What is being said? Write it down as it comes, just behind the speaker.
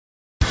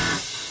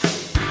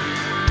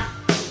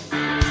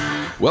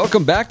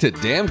Welcome back to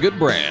Damn Good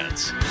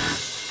Brands.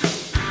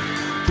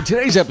 For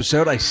today's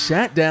episode, I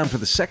sat down for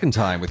the second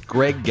time with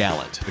Greg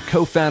Gallant, the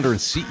co-founder and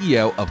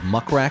CEO of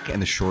Muck Rack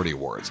and the Shorty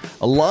Awards.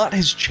 A lot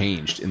has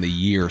changed in the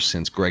year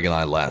since Greg and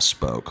I last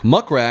spoke.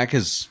 Muck Rack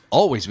has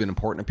always been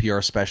important to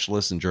PR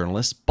specialists and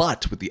journalists,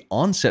 but with the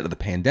onset of the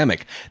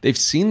pandemic, they've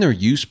seen their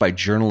use by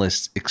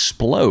journalists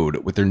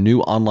explode with their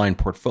new online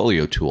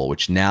portfolio tool,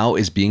 which now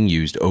is being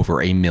used over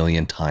 1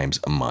 million times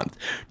a month.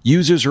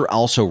 Users are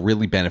also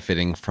really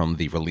benefiting from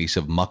the release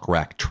of Muck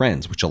Rack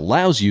Trends, which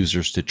allows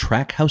users to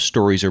track how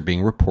stories are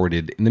being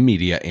reported in the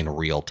media in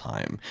real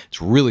time.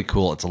 It's really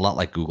cool. It's a lot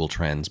like Google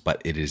Trends,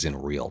 but it is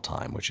in real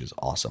time, which is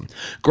awesome.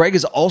 Greg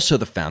is also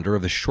the founder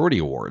of the Shorty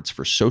Awards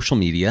for social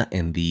media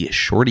and the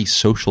Shorty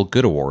Social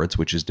Good Awards,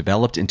 which is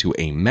developed into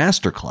a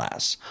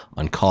masterclass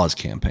on cause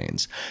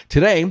campaigns.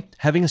 Today,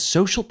 having a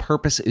social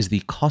purpose is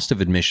the cost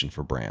of admission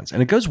for brands, and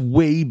it goes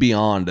way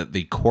beyond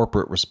the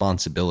corporate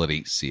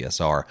responsibility,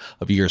 CSR,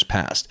 of years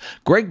past.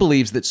 Greg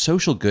believes that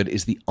social good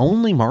is the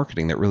only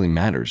marketing that really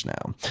matters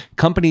now.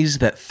 Companies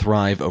that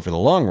thrive over the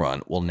long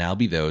run will now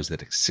be those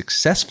that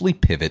successfully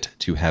pivot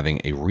to having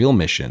a real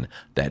mission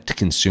that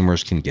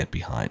consumers can get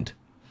behind.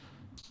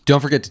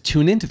 Don't forget to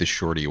tune into the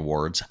Shorty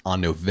Awards on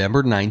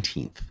November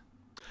 19th.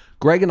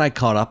 Greg and I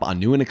caught up on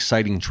new and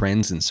exciting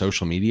trends in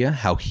social media,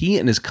 how he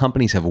and his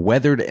companies have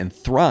weathered and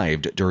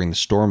thrived during the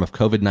storm of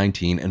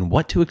COVID-19, and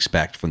what to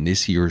expect from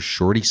this year's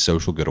Shorty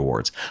Social Good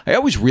Awards. I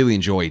always really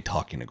enjoy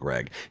talking to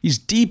Greg. He's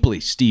deeply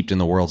steeped in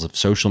the worlds of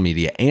social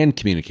media and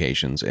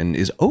communications, and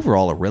is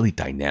overall a really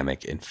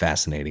dynamic and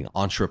fascinating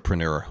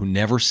entrepreneur who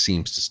never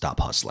seems to stop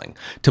hustling.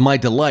 To my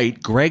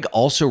delight, Greg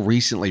also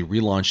recently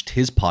relaunched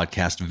his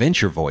podcast,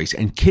 Venture Voice,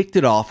 and kicked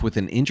it off with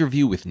an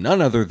interview with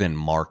none other than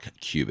Mark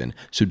Cuban.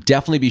 So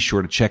definitely be sure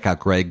to check out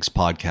Greg's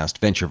podcast,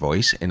 Venture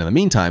Voice. And in the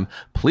meantime,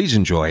 please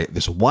enjoy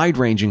this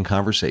wide-ranging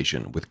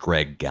conversation with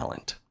Greg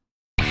Gallant.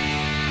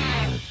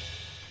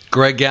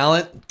 Greg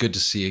Gallant, good to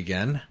see you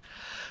again.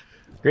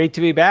 Great to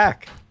be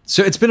back.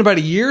 So it's been about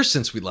a year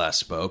since we last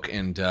spoke,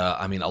 and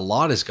a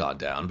lot has gone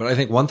down. But I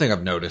think one thing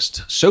I've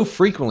noticed so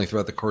frequently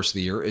throughout the course of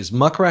the year is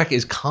Muck Rack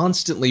is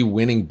constantly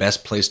winning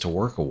Best Place to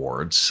Work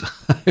awards.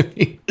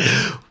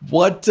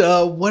 What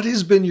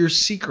has been your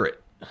secret?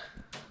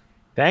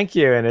 Thank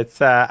you. And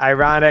it's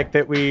ironic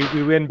that we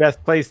win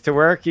Best Place to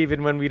Work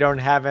even when we don't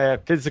have a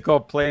physical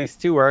place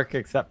to work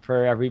except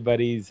for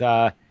everybody's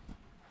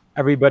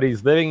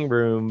living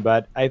room.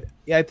 But I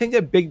think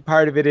a big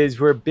part of it is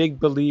we're big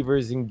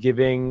believers in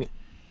giving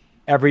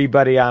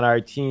everybody on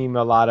our team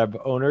a lot of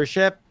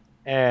ownership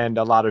and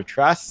a lot of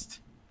trust.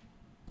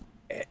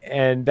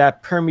 And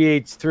that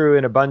permeates through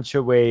in a bunch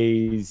of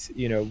ways.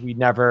 You know, we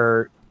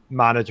never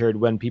monitored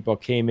when people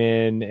came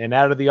in and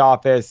out of the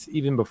office,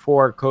 even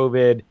before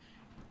COVID.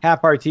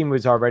 Half our team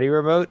was already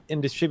remote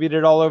and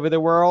distributed all over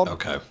the world.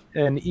 Okay.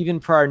 And even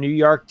for our New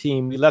York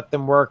team, we let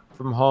them work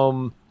from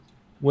home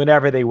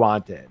whenever they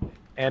wanted.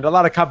 And a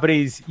lot of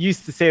companies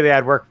used to say they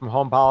had work from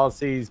home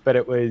policies, but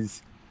it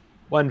was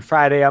one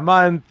Friday a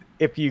month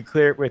if you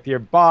clear it with your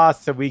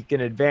boss a week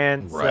in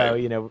advance.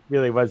 Right. So,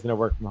 really wasn't a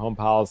work from home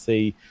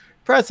policy.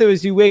 For us, it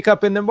was you wake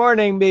up in the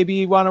morning, maybe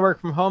you want to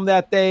work from home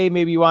that day.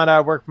 Maybe you want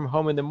to work from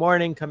home in the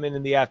morning, come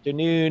in the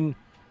afternoon.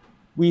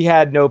 We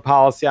had no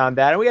policy on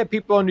that. And we had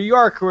people in New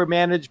York who were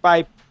managed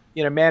by,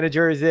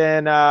 managers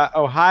in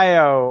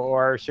Ohio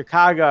or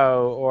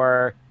Chicago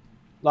or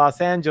Los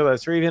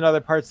Angeles or even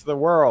other parts of the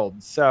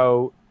world.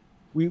 So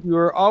we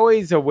were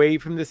always away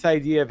from this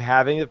idea of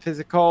having a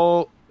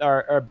physical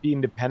or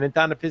being dependent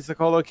on a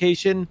physical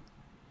location,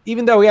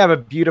 even though we have a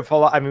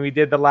beautiful, we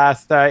did the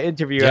last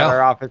interview at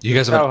our office. You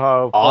guys have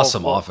Soho, an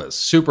awesome office.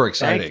 Super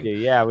exciting. Thank you.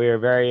 Yeah, we were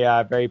very,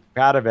 very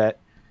proud of it.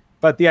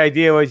 But the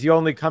idea was you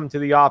only come to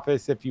the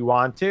office if you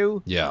want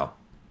to. Yeah.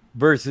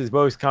 Versus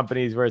most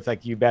companies where it's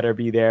like you better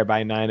be there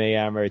by 9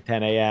 a.m. or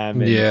 10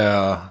 a.m. And,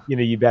 yeah.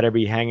 You better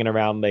be hanging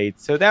around late.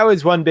 So that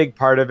was one big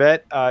part of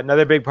it.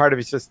 Another big part of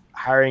it is just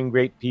hiring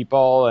great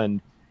people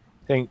and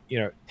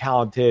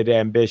talented,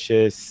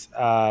 ambitious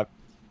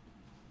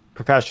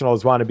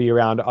professionals want to be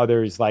around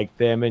others like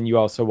them. And you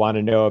also want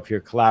to know if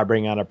you're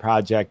collaborating on a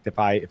project, if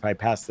I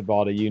pass the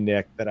ball to you,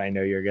 Nick, that I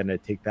know you're going to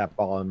take that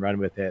ball and run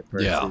with it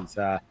versus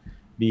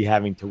me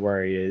having to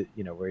worry,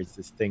 where's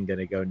this thing going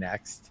to go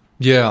next?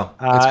 Yeah.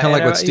 It's kind of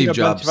like what Steve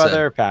Jobs said. A bunch of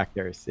other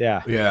factors.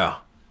 Yeah. Yeah.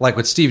 Like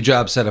what Steve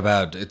Jobs said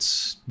about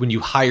it's when you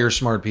hire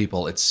smart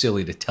people, it's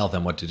silly to tell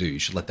them what to do. You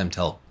should let them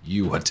tell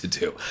you what to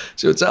do.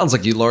 So it sounds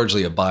like you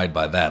largely abide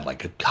by that,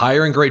 like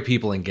hiring great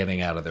people and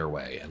getting out of their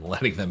way and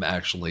letting them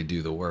actually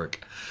do the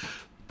work.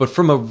 But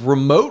from a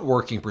remote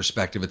working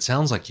perspective, it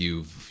sounds like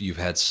you've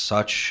had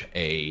such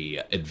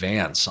a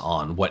advance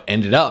on what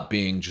ended up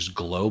being just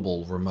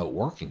global remote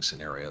working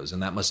scenarios.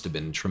 And that must have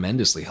been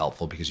tremendously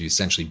helpful because you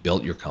essentially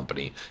built your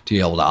company to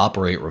be able to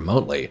operate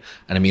remotely.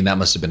 And that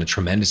must have been a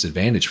tremendous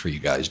advantage for you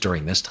guys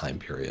during this time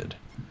period.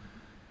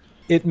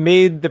 It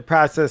made the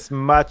process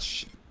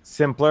much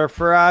simpler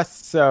for us.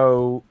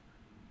 So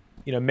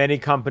many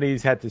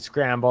companies had to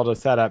scramble to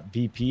set up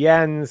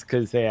VPNs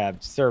because they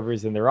have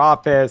servers in their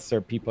office,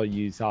 or people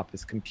use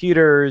office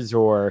computers,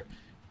 or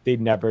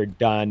they'd never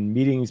done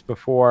meetings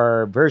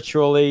before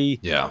virtually.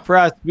 Yeah. For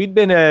us, we'd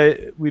been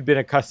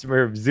a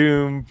customer of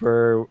Zoom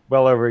for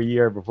well over a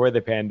year before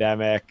the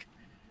pandemic.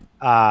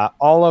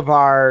 All of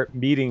our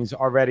meetings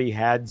already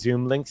had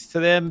Zoom links to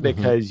them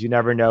because you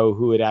never know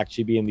who would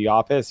actually be in the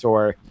office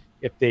or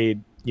if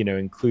they'd,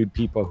 include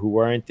people who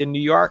weren't in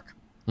New York.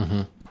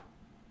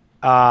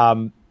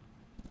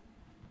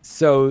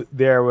 So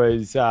there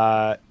was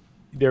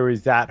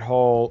that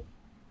whole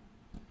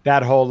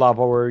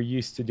level. We're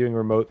used to doing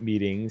remote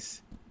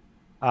meetings.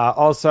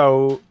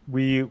 Also,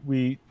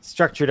 we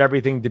structured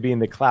everything to be in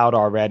the cloud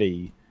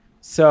already.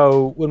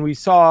 So when we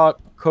saw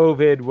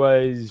COVID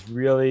was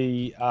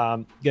really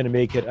going to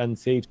make it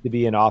unsafe to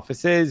be in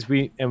offices,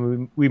 we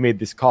made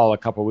this call a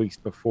couple of weeks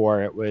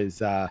before it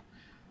was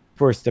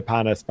forced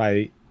upon us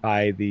by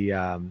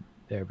the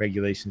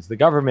regulations of the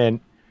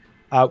government.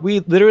 We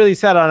literally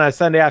said on a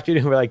Sunday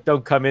afternoon, we're like,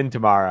 don't come in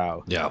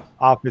tomorrow. Yeah.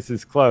 Office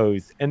is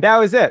closed. And that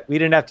was it. We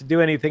didn't have to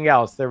do anything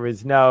else. There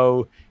was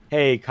no,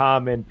 hey,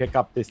 come and pick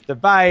up this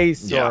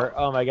device or,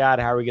 oh my God,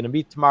 how are we going to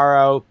meet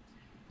tomorrow?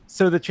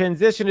 So the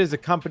transition as a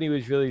company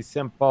was really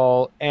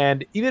simple.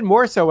 And even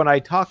more so when I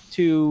talked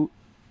to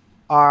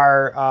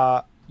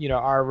our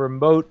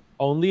remote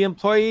only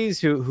employees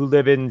who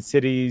live in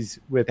cities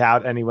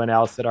without anyone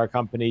else at our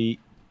company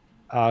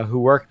who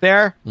work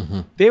there,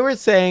 they were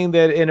saying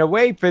that in a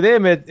way for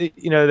them,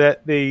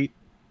 that the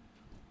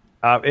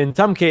in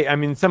some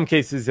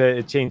cases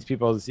it changed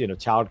people's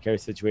childcare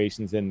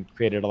situations and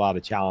created a lot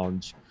of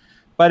challenge,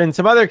 but in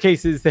some other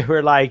cases they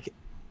were like,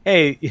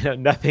 hey,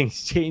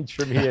 nothing's changed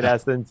for me in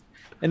essence,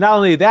 and not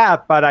only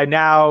that, but I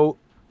now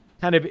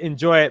kind of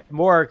enjoy it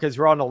more because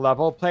we're on a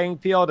level playing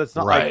field. It's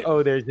not like,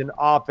 oh, there's an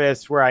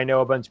office where I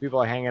know a bunch of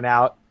people are hanging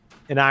out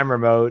and I'm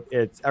remote.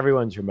 It's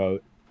everyone's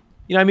remote.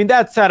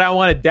 That said, I don't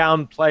want to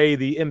downplay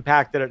the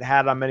impact that it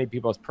had on many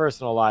people's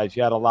personal lives.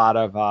 You had a lot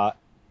of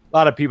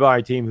people on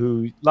our team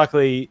who,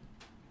 luckily,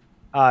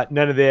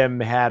 none of them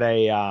had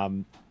a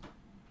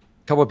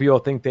couple of people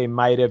think they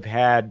might have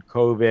had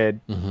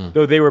COVID,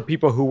 though they were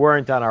people who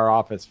weren't on our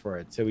office for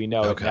it. So we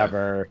know it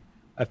never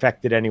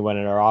affected anyone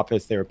in our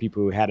office. There were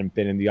people who hadn't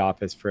been in the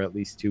office for at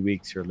least 2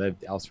 weeks or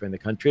lived elsewhere in the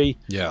country.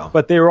 Yeah,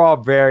 but they were all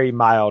very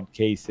mild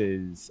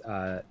cases,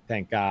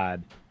 thank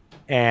God.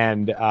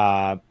 And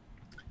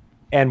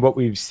what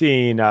we've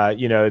seen,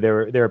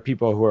 there are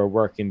people who are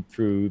working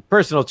through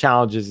personal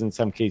challenges, in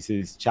some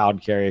cases,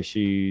 childcare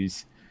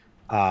issues,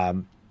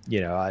 other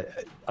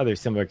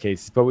similar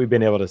cases. But we've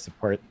been able to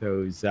support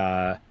those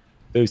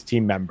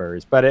team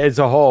members. But as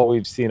a whole,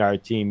 we've seen our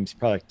team's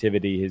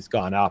productivity has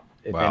gone up,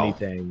 if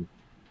anything.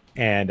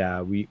 And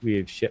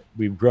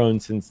we've grown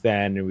since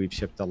then, and we've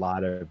shipped a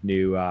lot of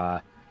new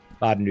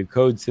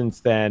code since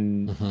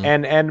then.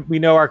 And we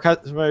know our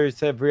customers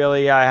have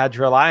really had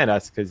to rely on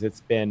us because it's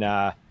been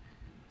a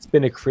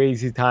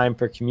crazy time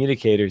for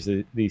communicators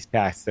these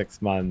past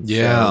 6 months.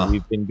 Yeah, so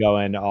we've been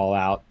going all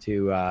out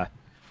to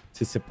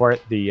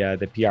support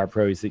the PR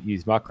pros that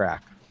use Muck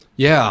Rack.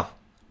 Yeah.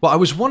 Well, I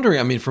was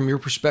wondering, from your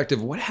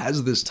perspective, what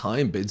has this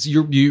time been?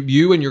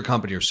 You and your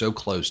company are so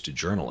close to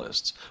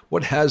journalists.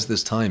 What has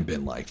this time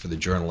been like for the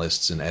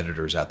journalists and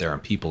editors out there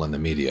and people in the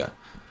media?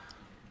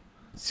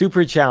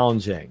 Super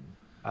challenging.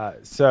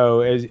 So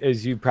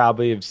as you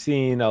probably have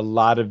seen, a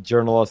lot of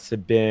journalists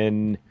have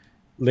been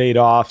laid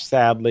off,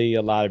 sadly.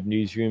 A lot of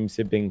newsrooms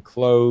have been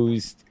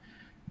closed.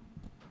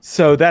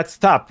 So that's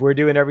tough. We're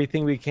doing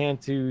everything we can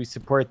to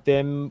support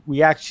them.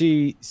 We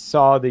actually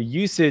saw the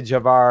usage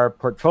of our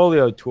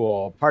portfolio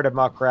tool. Part of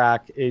Muck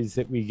Rack is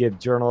that we give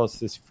journalists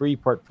this free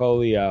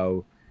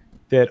portfolio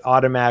that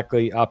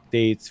automatically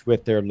updates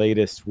with their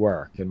latest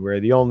work. And we're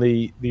the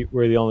only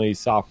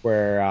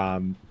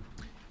software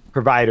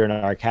provider in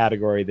our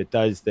category that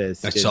does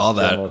this. I saw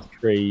that.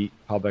 Free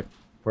public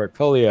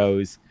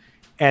portfolios.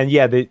 And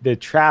yeah, the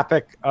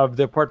traffic of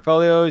the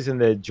portfolios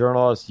and the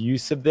journalists'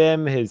 use of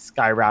them has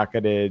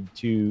skyrocketed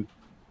to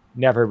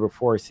never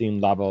before seen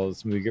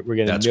levels. We're getting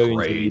millions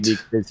of unique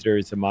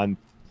visitors a month.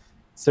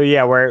 So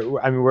yeah,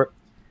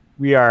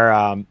 we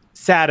are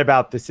sad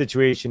about the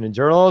situation in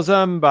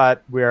journalism,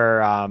 but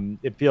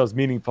it feels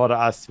meaningful to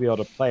us to be able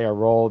to play a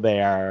role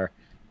there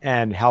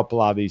and help a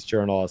lot of these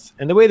journalists.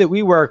 And the way that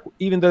we work,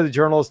 even though the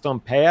journalists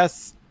don't pay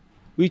us,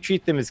 we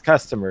treat them as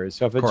customers.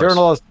 So if a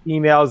journalist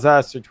emails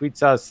us or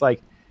tweets us,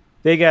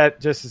 they get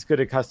just as good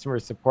a customer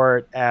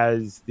support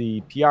as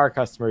the PR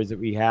customers that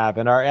we have.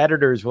 And our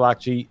editors will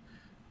actually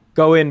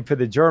go in for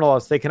the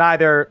journalists. They can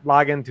either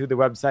log in through the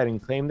website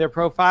and claim their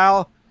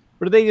profile,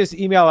 or they just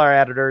email our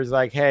editors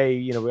like,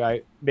 hey,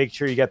 I make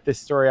sure you get this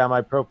story on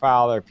my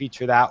profile or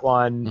feature that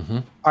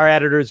one. Our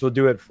editors will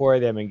do it for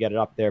them and get it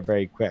up there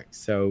very quick.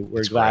 So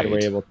we're glad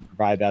we're able to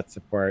provide that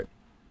support.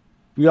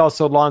 We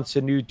also launched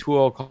a new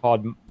tool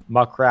called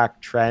Muck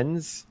Rack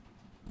Trends,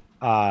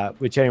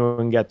 which anyone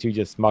can get to,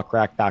 just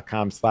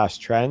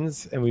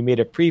muckrack.com/trends. And we made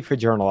it free for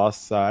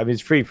journalists.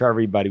 It's free for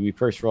everybody. We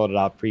first rolled it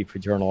out free for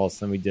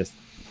journalists, and we just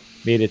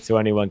made it so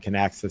anyone can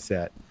access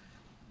it.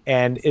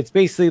 And it's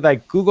basically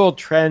like Google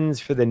Trends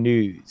for the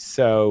news.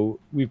 So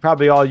we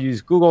probably all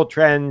use Google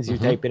Trends. You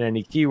type in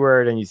any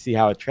keyword and you see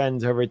how it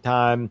trends over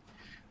time,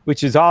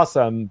 which is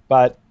awesome.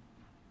 But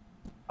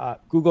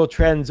Google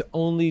Trends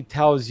only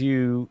tells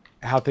you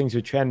how things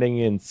are trending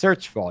in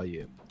search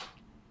volume.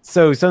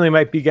 So something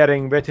might be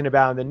getting written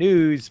about in the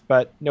news,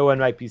 but no one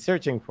might be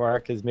searching for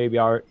it because maybe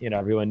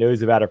everyone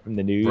knows about it from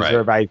the news,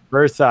 or vice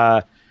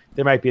versa.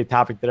 There might be a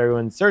topic that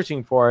everyone's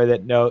searching for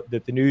that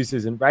the news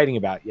isn't writing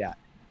about yet.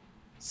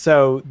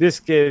 So this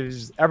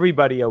gives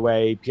everybody a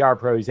way, PR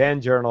pros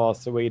and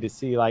journalists, a way to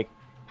see like,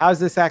 how's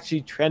this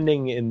actually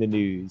trending in the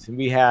news? And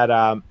we had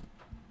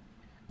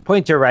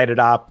Pointer write it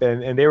up,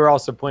 and they were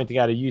also pointing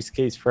out a use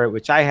case for it,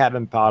 which I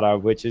hadn't thought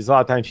of, which is a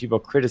lot of times people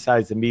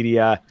criticize the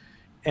media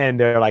and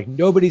they're like,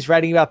 nobody's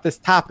writing about this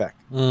topic.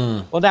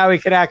 Well, now we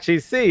can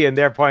actually see, and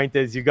their point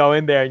is you go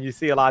in there and you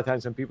see a lot of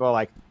times when people are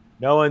like,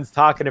 no one's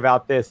talking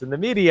about this in the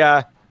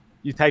media,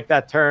 you type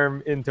that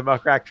term into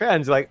Muck Rack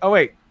Trends, like, oh,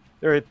 wait,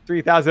 there are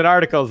 3,000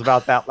 articles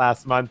about that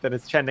last month and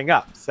it's trending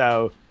up.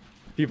 So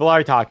people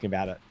are talking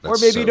about it. Or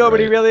maybe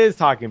nobody really is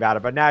talking about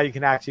it, but now you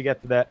can actually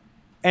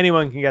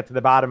anyone can get to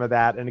the bottom of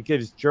that, and it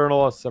gives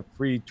journalists a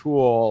free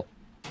tool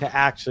to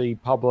actually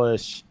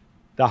publish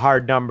the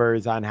hard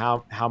numbers on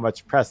how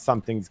much press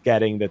something's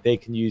getting that they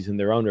can use in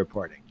their own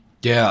reporting.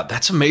 Yeah,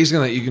 that's amazing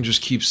that you can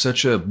just keep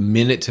such a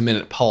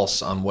minute-to-minute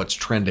pulse on what's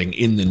trending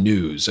in the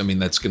news. I mean,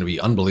 that's going to be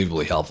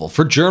unbelievably helpful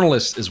for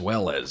journalists as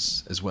well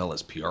as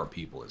PR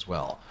people as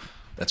well.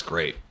 That's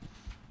great.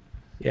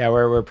 Yeah,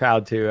 we're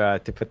proud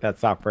to put that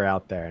software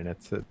out there, and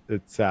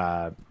it's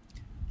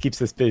keeps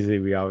us busy.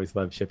 We always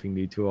love shipping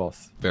new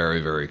tools.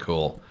 Very, very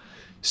cool.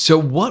 So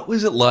what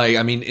was it like?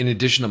 I mean, in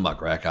addition to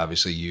Muck Rack,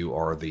 obviously you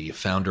are the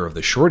founder of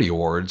the Shorty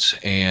Awards,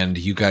 and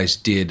you guys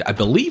did, I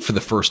believe it was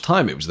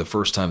the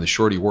first time the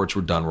Shorty Awards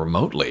were done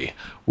remotely.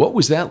 What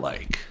was that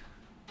like?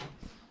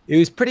 It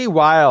was pretty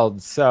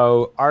wild.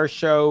 So our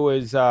show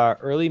was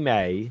early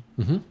May,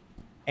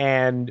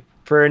 and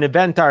for an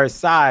event our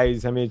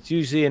size, I mean, it's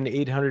usually an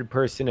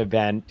 800-person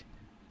event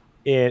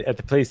at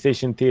the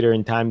PlayStation Theater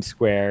in Times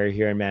Square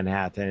here in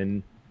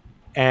Manhattan,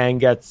 and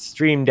gets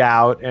streamed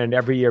out. And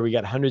every year we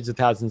get hundreds of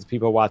thousands of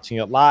people watching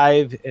it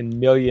live and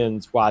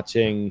millions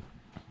watching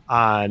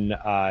on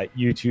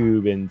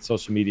YouTube and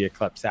social media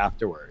clips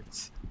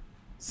afterwards.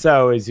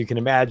 So as you can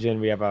imagine,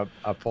 we have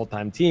a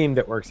full-time team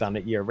that works on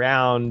it year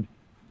round,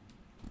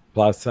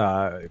 plus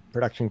a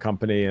production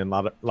company and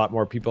a lot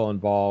more people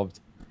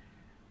involved.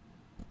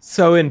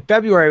 So in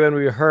February, when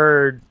we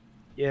heard,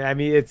 I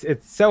mean, it's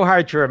so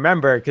hard to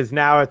remember because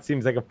now it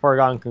seems like a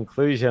foregone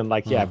conclusion.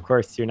 Like, yeah, of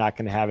course you're not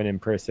going to have an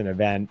in-person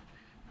event.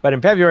 But in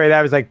February,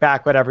 that was like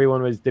back when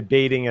everyone was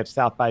debating if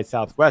South by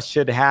Southwest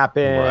should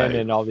happen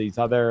and all these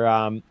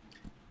other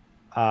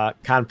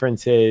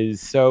conferences.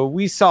 So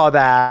we saw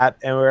that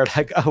and we were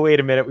like, oh, wait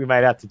a minute, we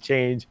might have to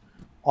change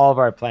all of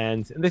our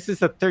plans. And this is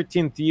the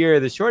 13th year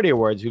of the Shorty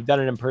Awards. We've done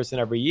it in person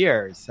every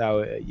year. So,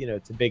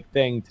 it's a big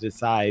thing to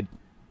decide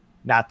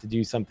not to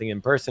do something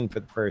in person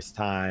for the first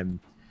time.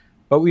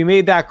 But we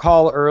made that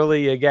call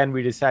early. Again,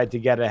 we decided to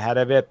get ahead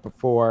of it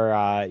before,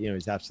 it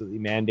was absolutely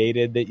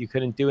mandated that you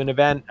couldn't do an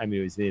event. I mean,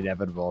 it was the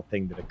inevitable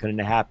thing that it couldn't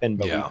happen,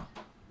 but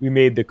we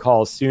made the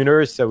call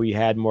sooner, so we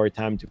had more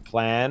time to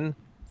plan.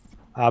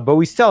 But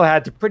we still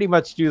had to pretty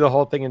much do the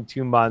whole thing in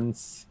 2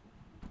 months.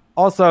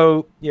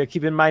 Also,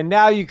 keep in mind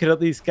now you could at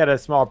least get a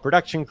small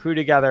production crew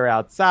together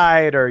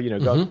outside, or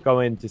go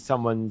into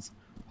someone's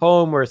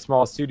home or a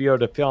small studio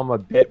to film a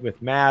bit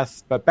with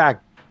masks. But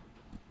back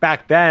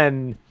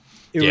then,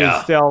 it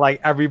was still like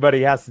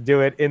everybody has to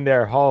do it in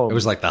their home. It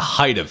was like the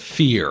height of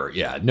fear.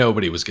 Yeah,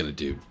 nobody was going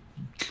to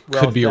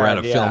could be around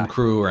a film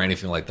crew or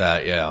anything like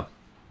that. Yeah.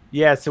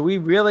 Yeah, so we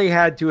really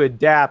had to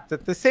adapt.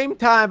 At the same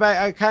time,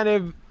 I kind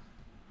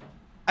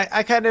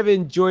of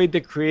enjoyed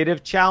the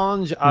creative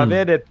challenge of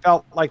it. It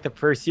felt like the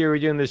first year we were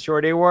doing the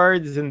Shorty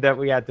Awards, and that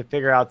we had to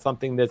figure out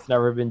something that's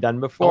never been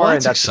done before.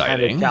 That's and that's exciting.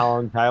 The kind of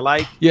challenge I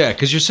like. Yeah,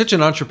 because you're such an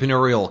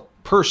entrepreneurial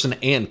person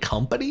and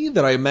company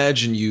that I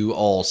imagine you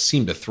all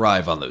seem to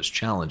thrive on those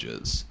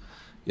challenges.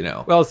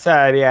 Well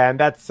said. Yeah, and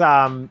that's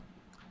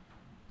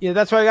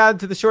that's why I got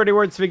into the Shorty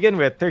Awards to begin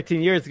with.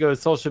 13 years ago,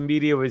 social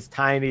media was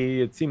tiny.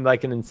 It seemed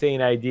like an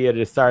insane idea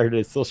to start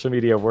a social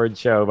media award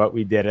show, but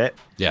we did it.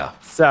 Yeah.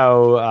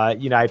 So,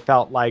 I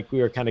felt like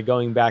we were kind of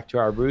going back to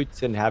our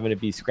roots and having to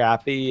be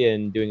scrappy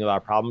and doing a lot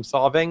of problem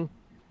solving.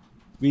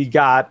 We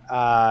got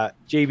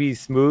JB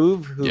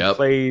Smoove, who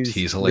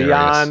plays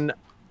Leon.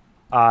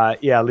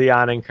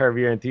 Leon in Curb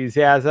Your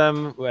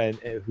Enthusiasm,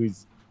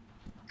 who's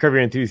Curb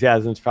Your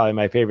Enthusiasm is probably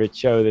my favorite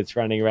show that's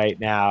running right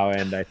now,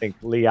 and I think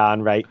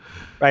Leon right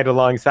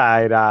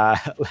alongside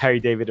Larry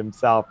David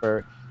himself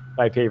are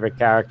my favorite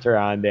character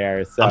on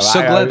there. So I'm so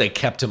glad they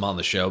kept him on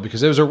the show, because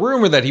there was a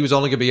rumor that he was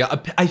only going to be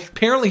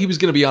apparently he was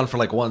going to be on for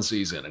like one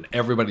season, and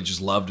everybody just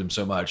loved him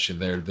so much, and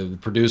the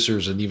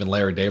producers and even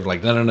Larry David were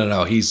like,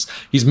 no, he's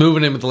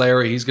moving in with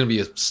Larry. He's going to be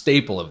a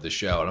staple of the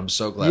show, and I'm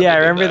so glad. Yeah, I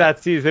remember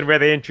that season where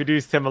they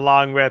introduced him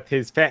along with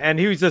his and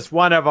he was just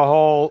one of a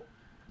whole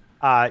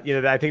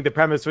I think the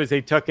premise was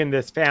they took in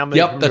this family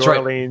Yep, from that's New right.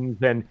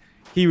 Orleans, and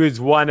he was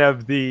one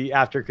of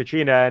after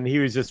Katrina, and he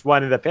was just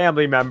one of the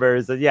family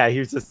members. And yeah, he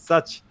was just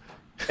such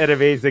an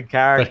amazing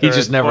character. But he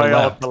just never loyal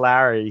left. to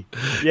Larry.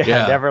 Yeah,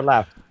 Yeah. never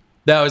left.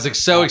 No, I was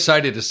so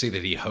excited to see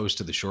that he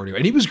hosted the Shorty,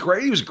 and he was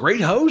great. He was a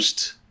great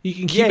host. He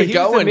can keep it he was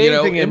going,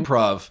 amazing, and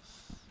improv.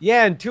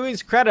 Yeah, and to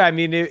his credit, I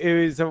mean,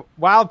 it was a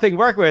wild thing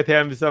working with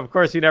him. So of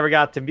course, we never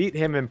got to meet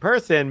him in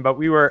person, but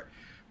we were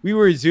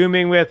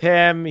Zooming with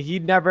him. He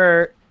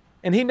never.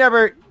 I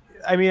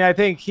mean, I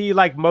think he,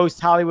 like most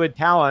Hollywood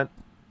talent,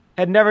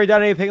 had never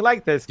done anything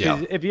like this.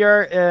 Because if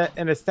you're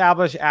an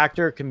established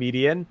actor,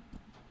 comedian,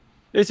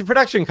 there's a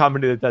production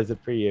company that does it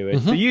for you.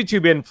 It's the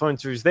YouTube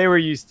influencers. They were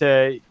used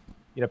to,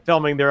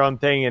 filming their own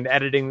thing and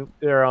editing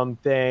their own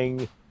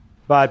thing.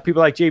 But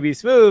people like JB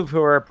Smoove,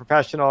 who are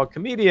professional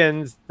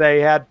comedians, they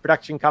had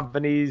production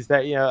companies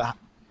that,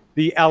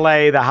 the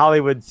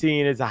Hollywood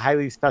scene is a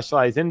highly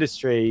specialized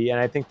industry. And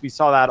I think we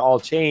saw that all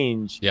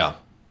change. Yeah.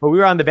 But we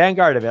were on the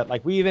vanguard of it.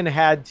 Like, we even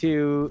had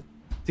to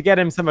get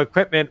him some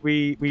equipment.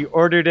 We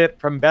ordered it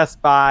from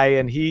Best Buy,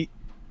 and he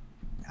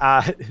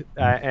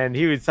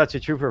was such a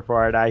trooper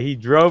for it. He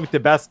drove to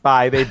Best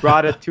Buy. They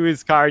brought it to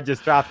his car,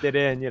 just dropped it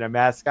in,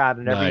 mascot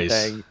and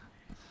everything. Nice.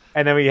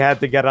 And then we had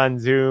to get on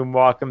Zoom,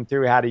 walk him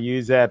through how to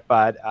use it.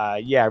 But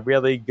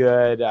really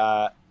good,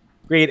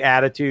 great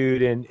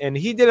attitude. And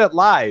he did it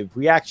live.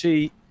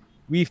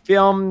 We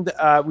filmed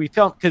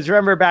because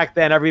remember back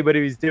then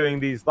everybody was doing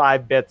these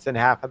live bits and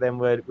half of them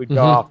would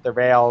go off the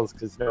rails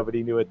because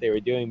nobody knew what they were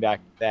doing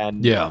back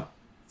then. Yeah.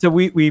 So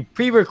we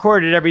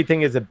pre-recorded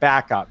everything as a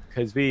backup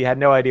because we had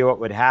no idea what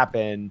would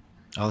happen.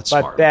 Oh, that's but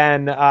smart.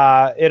 then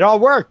it all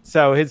worked.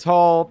 So his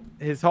whole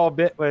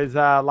bit was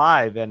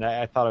live, and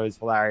I thought it was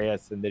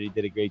hilarious, and that he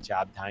did a great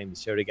job tying the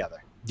show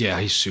together. Yeah,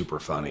 he's super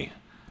funny.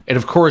 And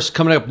of course,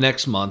 coming up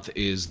next month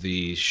is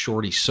the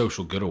Shorty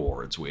Social Good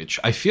Awards, which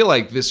I feel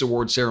like this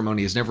award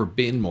ceremony has never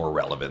been more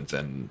relevant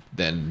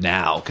than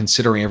now,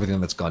 considering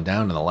everything that's gone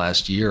down in the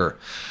last year.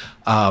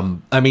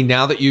 I mean,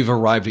 now that you've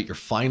arrived at your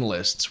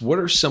finalists, what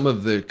are some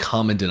of the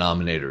common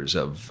denominators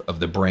of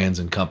the brands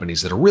and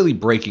companies that are really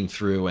breaking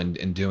through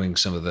and doing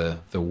some of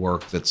the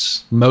work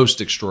that's most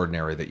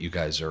extraordinary that you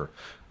guys are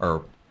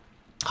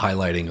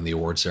highlighting in the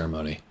award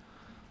ceremony?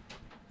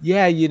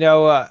 Yeah,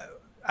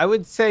 I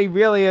would say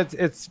really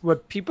it's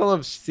what people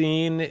have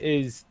seen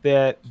is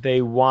that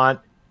they want,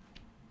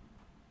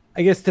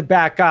 I guess, to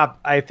back up,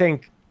 I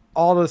think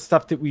all the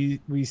stuff that we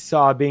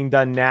saw being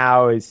done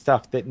now is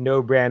stuff that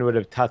no brand would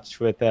have touched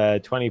with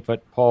a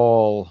 20-foot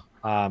pole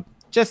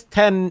just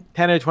 10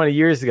 or 20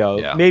 years ago.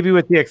 Yeah. Maybe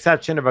with the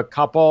exception of a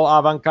couple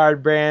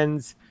avant-garde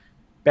brands.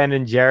 Ben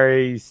and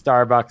Jerry's,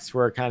 Starbucks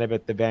were kind of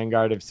at the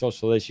vanguard of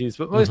social issues.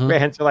 But most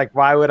brands are like,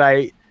 why would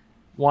I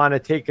want to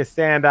take a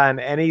stand on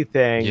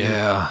anything?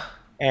 Yeah.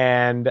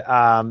 And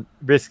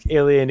risk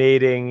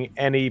alienating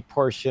any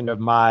portion of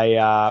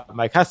my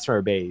my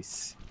customer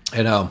base.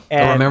 I know.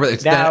 And I remember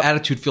that now,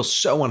 attitude feels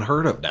so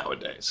unheard of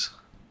nowadays.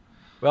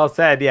 Well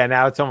said. Yeah,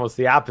 now it's almost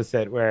the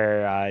opposite,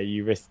 where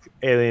you risk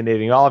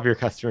alienating all of your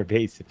customer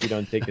base if you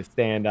don't take a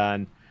stand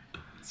on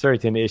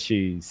certain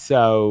issues.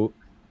 So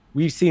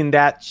we've seen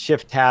that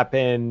shift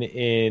happen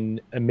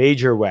in a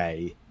major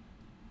way.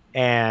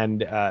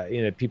 And,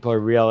 people are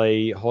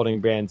really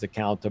holding brands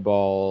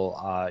accountable,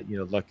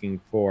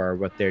 looking for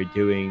what they're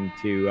doing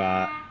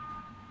to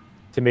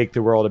make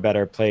the world a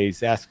better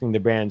place, asking the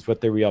brands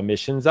what their real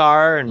missions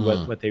are and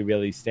what they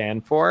really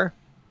stand for.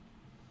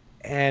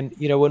 And,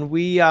 when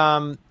we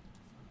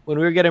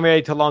were getting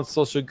ready to launch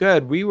Social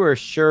Good, we were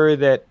sure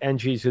that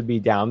entries would be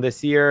down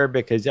this year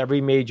because every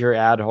major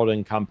ad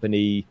holding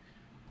company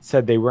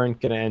said they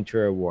weren't going to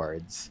enter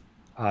awards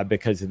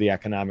because of the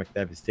economic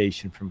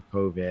devastation from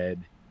COVID.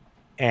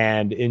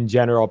 And in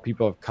general,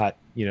 people have cut,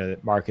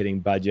 marketing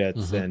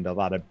budgets, and a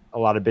lot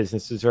of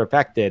businesses are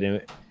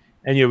affected.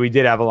 And we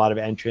did have a lot of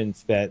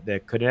entrants that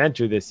couldn't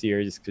enter this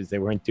year just because they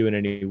weren't doing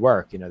any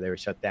work. They were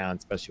shut down,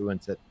 especially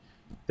ones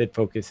that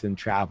focus in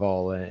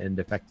travel and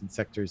affected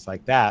sectors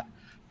like that.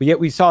 But yet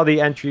we saw the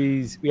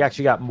entries. We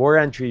actually got more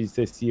entries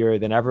this year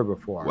than ever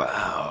before.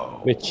 Wow.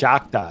 Which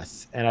shocked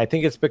us. And I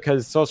think it's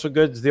because social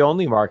goods is the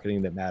only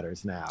marketing that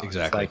matters now.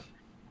 Exactly. It's like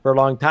for a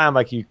long time,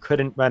 like you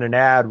couldn't run an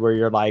ad where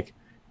you're like,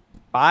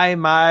 buy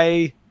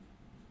my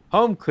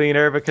home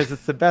cleaner because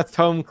it's the best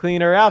home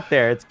cleaner out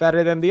there. It's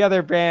better than the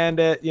other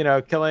brand at,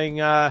 killing,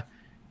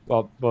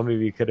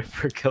 maybe you could have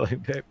for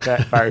killing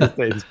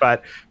viruses,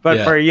 but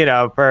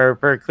Yeah.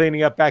 for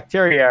cleaning up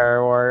bacteria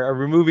or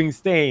removing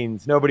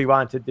stains. Nobody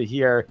wanted to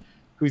hear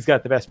who's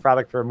got the best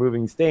product for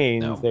removing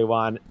stains. No. They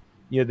want,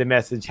 the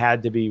message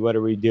had to be, what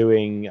are we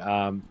doing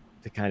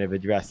to kind of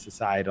address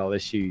societal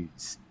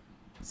issues?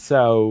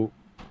 So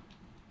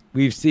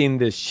we've seen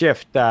this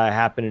shift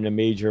happen in a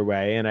major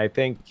way. And I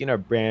think,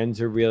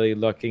 brands are really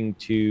looking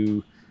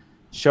to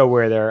show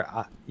where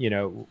they're,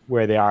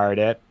 where they are at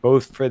it,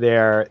 both for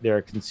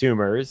their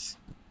consumers,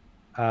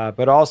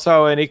 but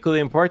also, and equally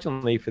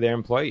importantly, for their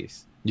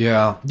employees.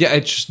 Yeah. Yeah.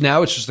 It's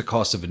just the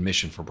cost of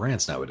admission for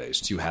brands nowadays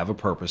to have a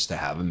purpose, to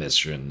have a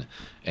mission,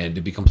 and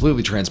to be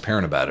completely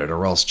transparent about it,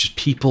 or else just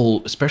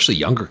people, especially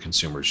younger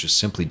consumers, just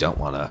simply don't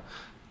want to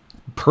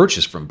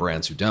purchase from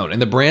brands who don't.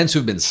 And the brands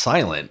who've been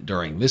silent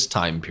during this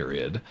time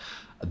period,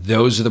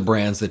 those are the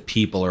brands that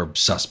people are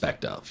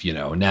suspect of.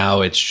 Now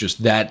it's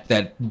just that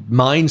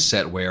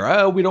mindset where,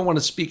 oh, we don't want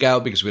to speak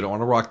out because we don't want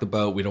to rock the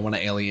boat, we don't want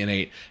to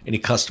alienate any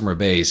customer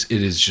base.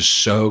 It is just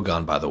so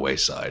gone by the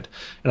wayside,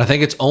 and I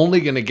think it's only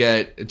going to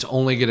get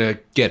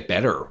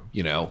better.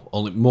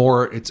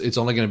 It's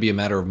only going to be a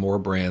matter of more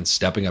brands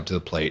stepping up to the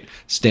plate,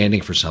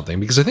 standing for something,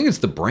 because I think it's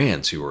the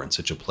brands who are in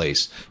such a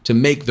place to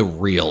make the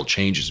real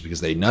changes,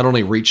 because they not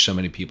only reach so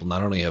many people,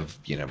 not only have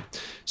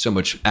so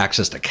much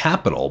access to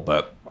capital,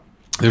 but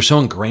they're so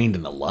ingrained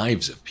in the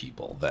lives of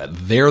people that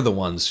they're the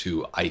ones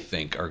who I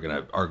think are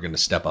gonna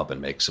step up and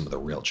make some of the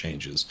real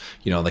changes,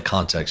 in the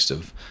context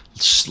of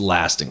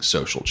lasting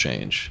social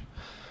change.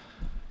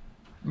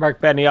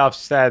 Mark Benioff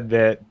said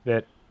that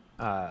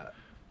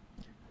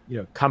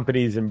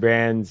companies and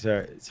brands,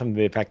 some of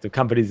the effective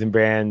companies and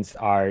brands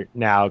are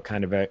now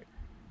kind of a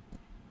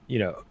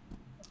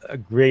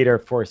greater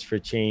force for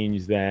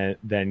change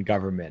than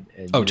government.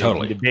 And,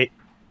 totally.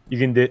 You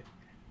can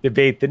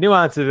debate the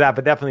nuances of that,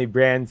 but definitely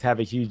brands have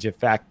a huge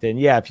effect. And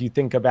yeah, if you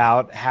think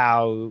about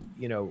how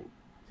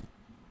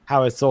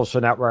a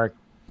social network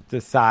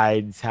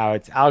decides how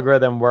its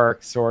algorithm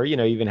works, or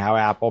even how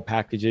Apple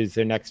packages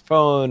their next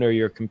phone or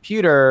your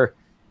computer,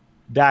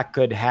 that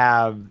could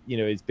have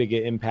as big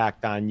an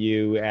impact on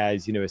you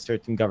as a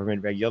certain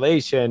government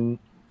regulation,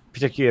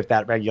 particularly if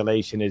that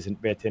regulation isn't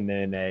written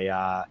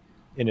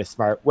in a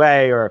smart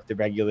way, or if the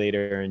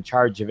regulator in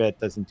charge of it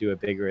doesn't do a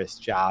vigorous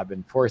job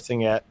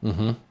enforcing it.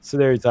 Mm-hmm. So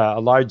there's a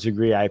large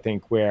degree, I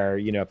think, where,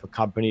 if a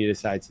company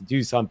decides to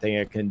do something,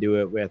 it can do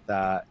it with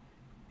an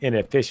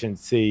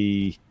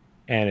efficiency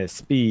and a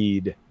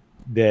speed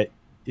that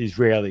is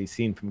rarely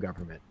seen from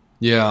government.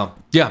 Yeah.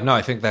 No,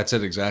 I think that's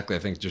it exactly. I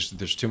think just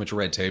there's too much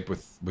red tape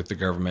with the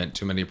government.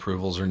 Too many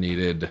approvals are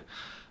needed.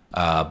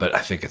 But I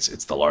think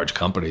it's the large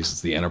companies,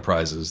 it's the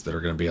enterprises that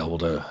are going to be able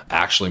to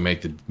actually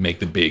make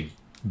the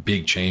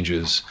big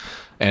changes.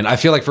 And I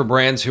feel like for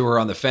brands who are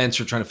on the fence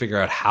or trying to figure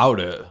out how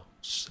to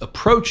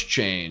approach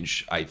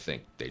change, I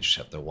think they just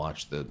have to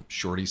watch the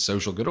Shorty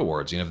Social Good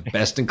Awards.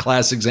 Best in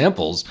class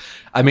examples.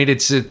 I mean,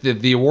 it's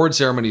the award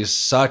ceremony is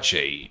such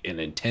an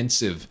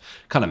intensive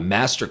kind of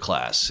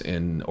masterclass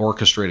in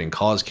orchestrating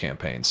cause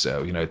campaigns.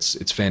 So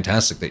it's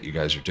fantastic that you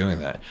guys are doing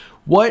that.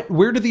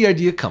 Where did the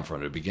idea come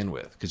from to begin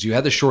with? Because you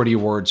had the Shorty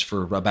Awards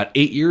for about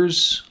 8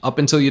 years up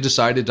until you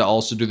decided to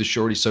also do the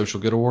Shorty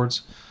Social Good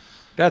Awards.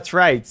 That's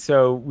right.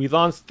 So we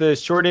launched the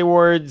Shorty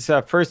Awards,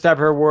 first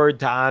ever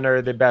award to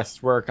honor the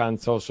best work on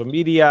social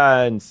media,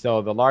 and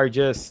still the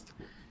largest.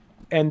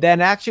 And then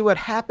actually what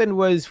happened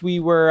was we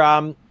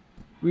were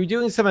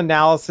doing some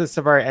analysis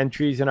of our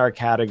entries in our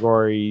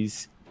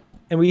categories,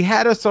 and we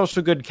had a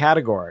social good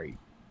category.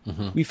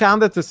 Mm-hmm. We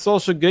found that the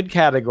social good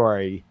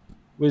category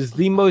was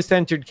the most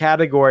entered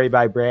category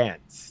by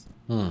brands.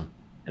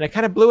 And it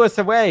kind of blew us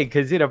away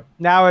because,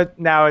 now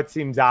it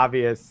seems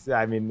obvious.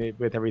 I mean,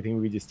 with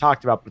everything we just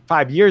talked about, but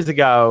 5 years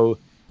ago,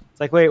 it's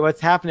like, wait, what's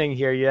happening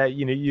here? Yeah,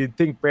 you'd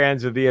think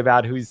brands would be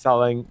about who's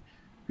selling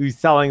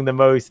the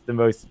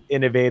most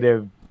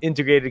innovative,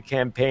 integrated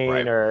campaign,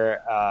 right,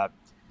 or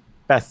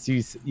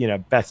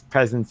best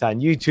presence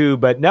on YouTube.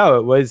 But no,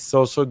 it was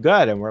social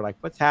good, and we're like,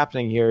 what's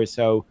happening here?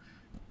 So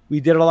we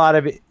did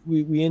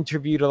we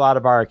interviewed a lot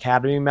of our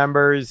Academy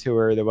members, who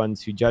are the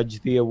ones who judge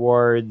the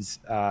awards.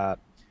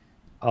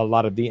 A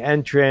lot of the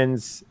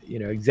entrants,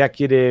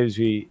 executives,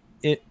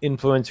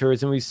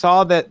 influencers, and we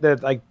saw that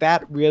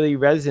really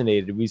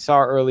resonated. We saw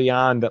early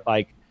on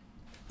that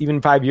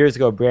even 5 years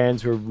ago,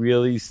 brands were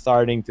really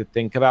starting to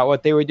think about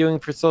what they were doing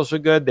for social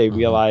good. They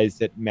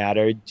realized it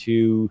mattered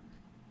to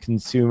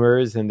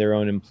consumers and their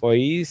own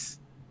employees.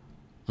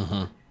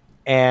 Mm-hmm.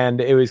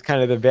 And it was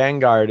kind of the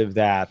vanguard of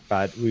that,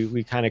 but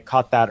we kind of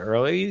caught that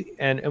early.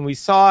 And we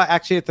saw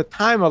actually at the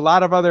time, a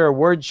lot of other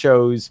award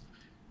shows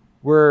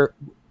were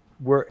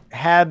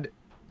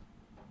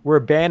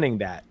banning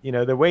that.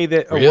 The way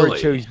that award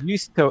shows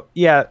used to,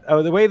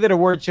 the way that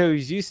award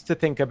shows used to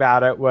think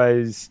about it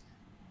was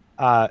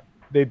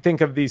they'd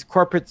think of these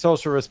corporate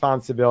social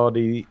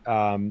responsibility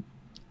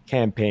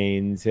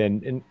campaigns,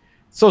 and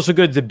social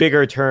good's a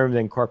bigger term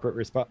than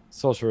corporate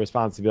social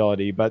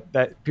responsibility, but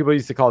that people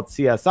used to call it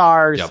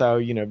CSR. Yep. So,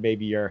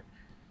 maybe you're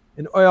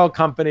an oil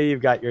company,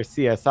 you've got your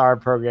CSR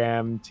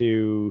program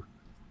to,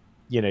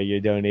 you're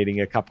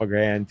donating a couple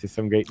grand to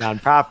some great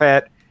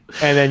nonprofit.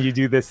 And then you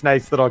do this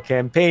nice little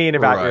campaign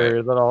about your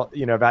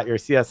about your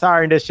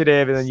CSR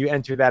initiative, and then you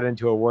enter that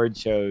into award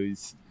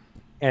shows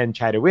and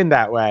try to win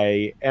that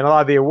way. And a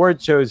lot of the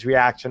award shows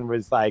reaction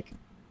was like,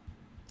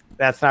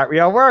 "That's not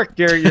real work.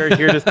 You're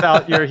here to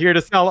sell. You're here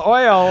to sell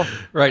oil."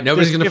 Right.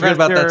 Nobody's going to forget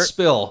about that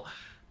spill.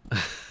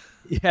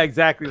 Yeah,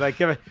 exactly. Like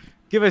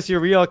give us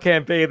your real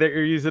campaign that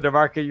you're using to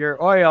market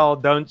your oil.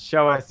 Don't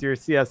show us your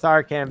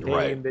CSR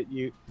campaign that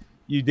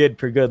you did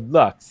for good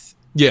looks.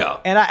 Yeah.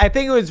 And I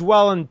think it was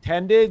well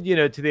intended,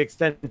 to the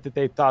extent that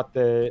they thought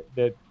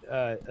that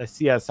a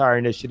CSR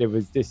initiative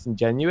was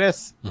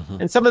disingenuous,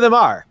 and some of them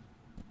are.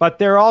 But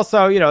they're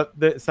also,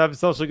 some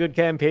social good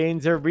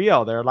campaigns are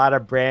real. There are a lot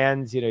of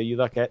brands, you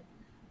look at,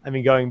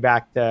 going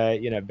back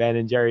to, Ben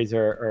and Jerry's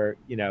or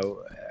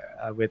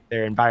with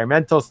their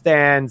environmental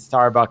stands,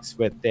 Starbucks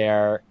with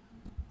their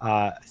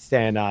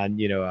stand on,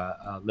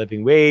 a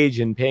living wage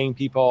and paying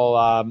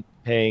people,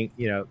 paying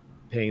the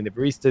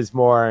baristas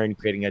more and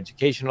creating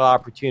educational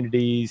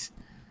opportunities,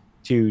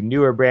 to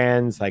newer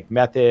brands like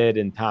Method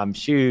and Tom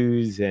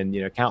Shoes and,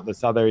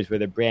 countless others where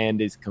the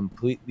brand is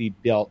completely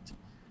built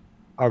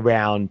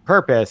around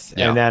purpose.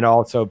 Yeah. And then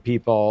also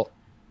people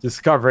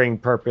discovering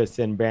purpose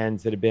in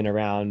brands that have been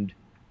around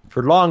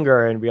for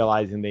longer and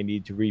realizing they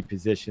need to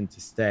reposition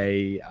to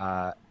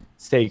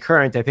stay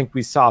current. I think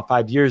we saw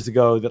 5 years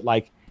ago that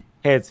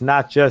hey, it's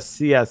not just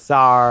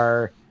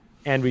CSR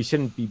and we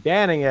shouldn't be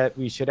banning it.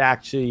 We should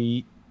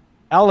actually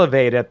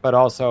elevate it, but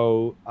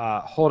also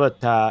hold it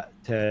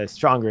to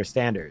stronger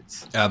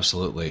standards.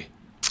 Absolutely.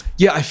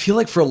 Yeah, I feel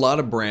like for a lot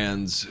of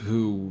brands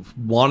who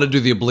want to do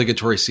the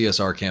obligatory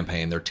CSR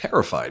campaign, they're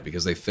terrified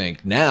because they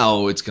think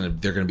now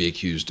they're going to be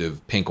accused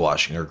of pink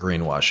washing or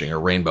green washing or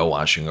rainbow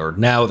washing, or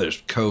now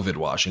there's COVID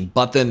washing.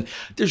 But then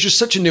there's just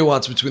such a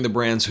nuance between the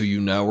brands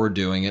who are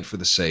doing it for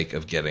the sake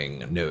of getting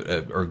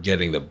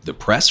the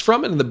press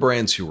from it, and the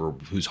brands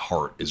whose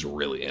heart is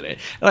really in it.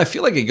 And I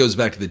feel like it goes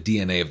back to the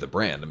DNA of the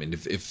brand. I mean,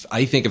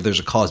 if there's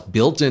a cause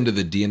built into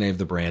the DNA of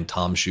the brand,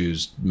 Tom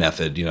Shoes,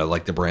 Method,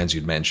 like the brands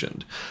you'd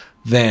mentioned,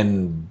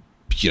 then,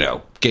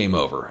 game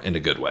over in a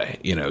good way.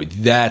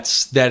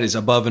 That is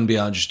above and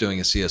beyond just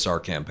doing a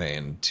CSR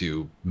campaign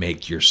to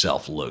make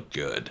yourself look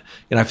good.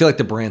 And I feel like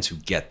the brands who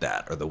get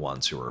that are the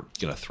ones who are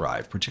going to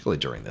thrive, particularly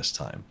during this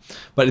time.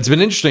 But it's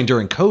been interesting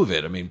during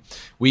COVID. I mean,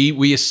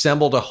 we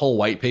assembled a whole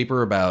white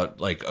paper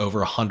about over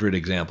 100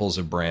 examples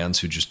of brands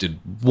who just did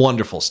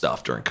wonderful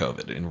stuff during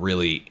COVID in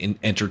really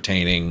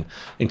entertaining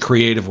and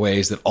creative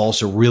ways that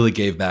also really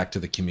gave back to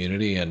the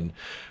community. And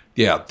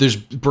yeah, there's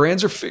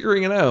brands are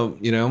figuring it out,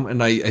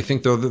 and I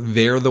think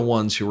they're the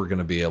ones who are going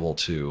to be able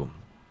to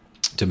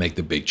make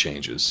the big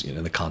changes,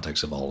 in the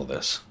context of all of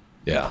this.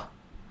 Yeah.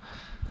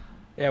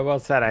 Yeah, well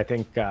said. I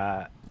think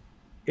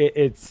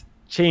it's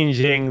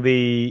changing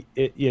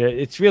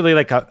it's really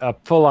like a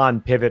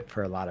full-on pivot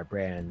for a lot of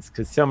brands,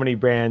 because so many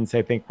brands,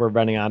 I think, were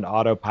running on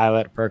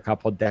autopilot for a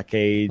couple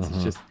decades.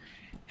 It's just,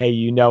 hey,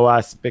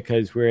 us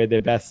because we're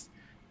the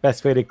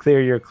best way to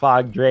clear your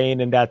clogged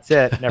drain, and that's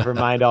it. Never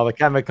mind all the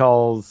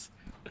chemicals.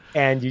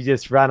 And you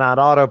just run on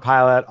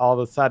autopilot. All of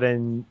a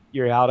sudden,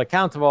 you're held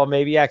accountable.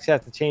 Maybe you actually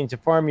have to change the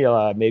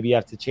formula. Maybe you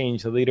have to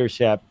change the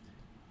leadership.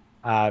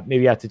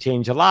 Maybe you have to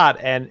change a lot.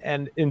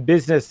 And in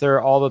business, there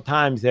are all the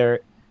times there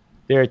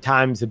are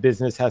times a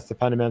business has to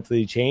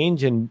fundamentally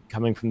change. And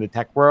coming from the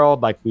tech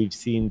world, we've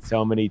seen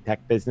so many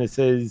tech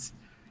businesses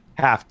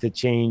have to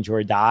change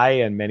or die,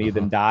 and many of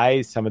them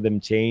die. Some of them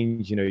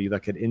change. You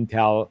look at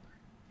Intel,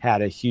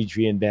 had a huge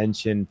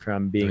reinvention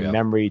from being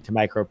memory to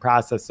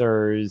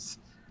microprocessors.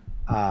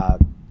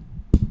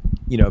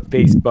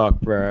 Facebook,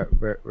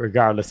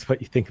 regardless of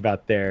what you think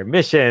about their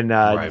mission,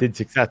 did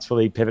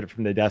successfully pivot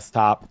from the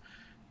desktop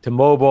to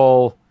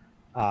mobile.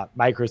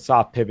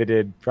 Microsoft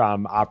pivoted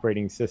from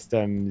operating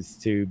systems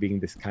to being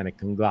this kind of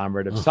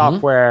conglomerate of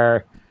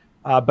software.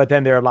 But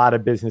then there are a lot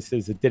of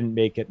businesses that didn't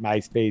make it,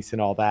 MySpace and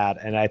all that.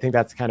 And I think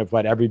that's kind of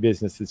what every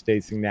business is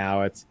facing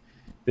now. It's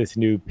this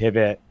new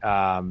pivot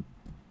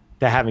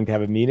to having to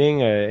have a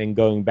meaning and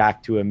going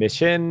back to a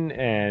mission,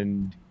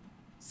 and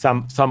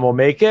some will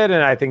make it,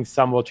 and I think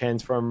some will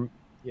transform,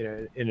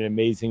 in an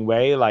amazing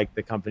way, like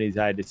the companies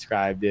I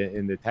described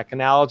in the tech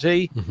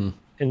analogy,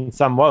 and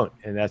some won't,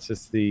 and that's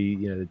just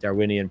the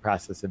Darwinian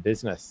process of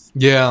business.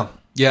 Yeah,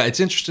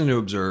 it's interesting to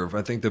observe.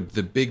 I think the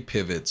big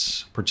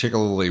pivots,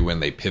 particularly when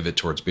they pivot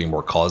towards being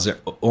more cause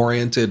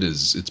oriented,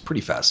 it's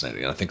pretty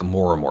fascinating. And I think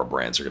more and more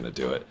brands are going to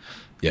do it.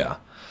 Yeah.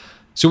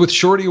 So with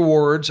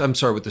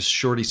the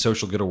Shorty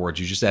Social Good Awards,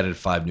 you just added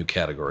 5 new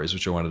categories,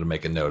 which I wanted to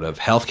make a note of: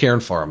 healthcare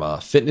and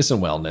pharma, fitness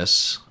and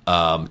wellness,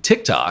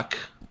 TikTok,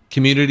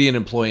 community and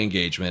employee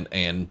engagement,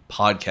 and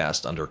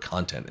podcast under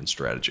content and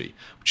strategy,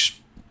 which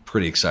is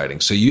pretty exciting.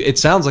 So it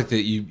sounds like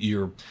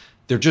that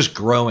they're just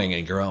growing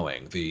and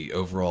growing the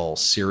overall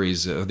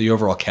series, the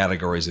overall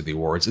categories of the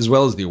awards, as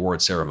well as the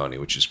award ceremony,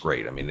 which is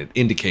great. I mean, it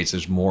indicates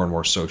there's more and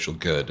more social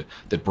good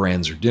that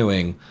brands are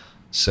doing.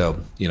 So,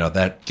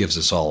 that gives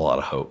us all a lot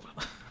of hope.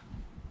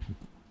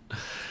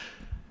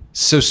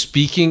 So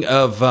speaking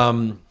of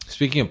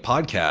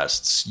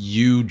podcasts,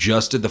 you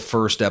just did the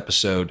first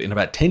episode in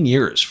about 10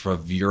 years for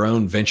your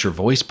own Venture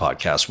Voice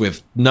podcast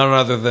with none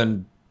other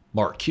than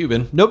Mark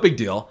Cuban. No big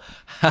deal.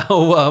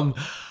 I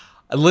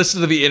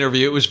listened to the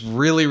interview. It was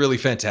really, really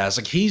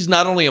fantastic. He's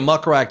not only a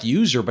Muck Rack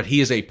user, but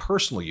he is a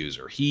personal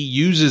user. He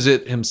uses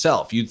it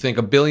himself. You'd think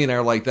a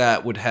billionaire like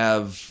that would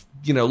have,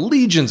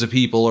 legions of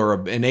people or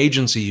an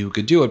agency who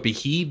could do it, but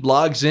he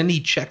logs in, he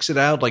checks it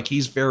out,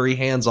 he's very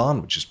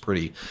hands-on, which is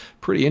pretty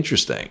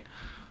interesting.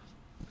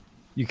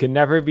 you can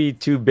never be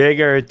too big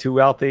or too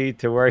wealthy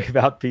to worry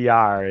about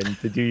PR and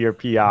to do your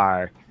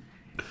PR.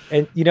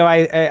 And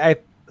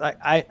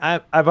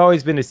I've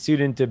always been a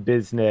student of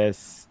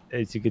business,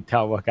 as you could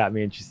tell. What got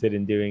me interested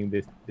in doing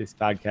this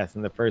podcast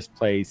in the first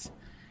place.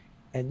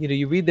 And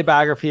you read the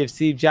biography of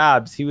Steve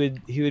Jobs. He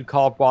would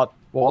call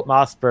Walt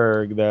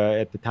Mossberg,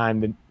 at the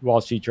time the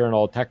Wall Street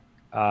Journal tech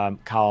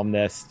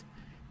columnist,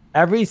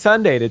 every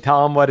Sunday to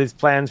tell him what his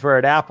plans were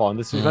at Apple. And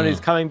this was when he was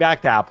coming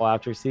back to Apple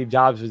after Steve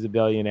Jobs was a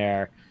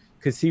billionaire,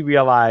 because he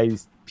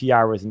realized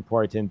PR was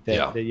important,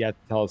 that you have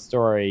to tell a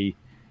story.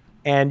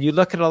 And you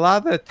look at a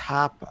lot of the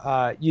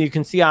top, you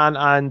can see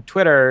on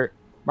Twitter,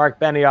 Mark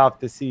Benioff,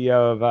 the CEO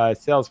of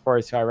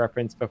Salesforce, who I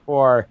referenced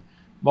before,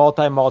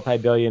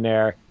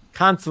 multi-billionaire,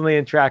 constantly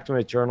interacting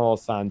with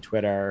journalists on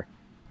Twitter.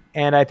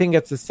 And I think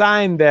it's a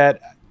sign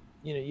that,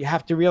 you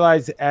have to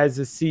realize as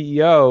a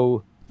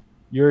CEO,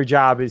 your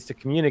job is to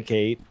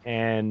communicate,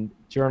 and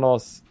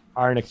journalists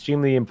are an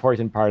extremely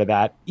important part of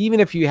that. Even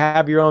if you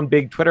have your own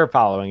big Twitter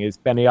following, as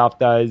Benioff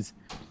does,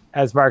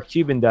 as Mark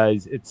Cuban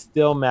does, it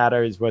still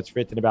matters what's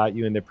written about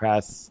you in the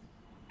press,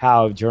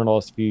 how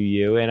journalists view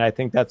you. And I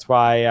think that's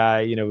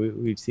why,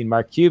 we've seen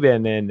Mark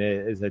Cuban, and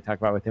as I talk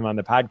about with him on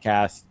the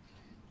podcast,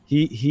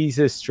 he's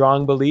a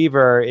strong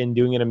believer in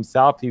doing it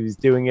himself. He was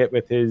doing it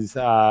with his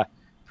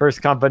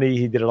first company.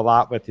 He did it a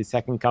lot with his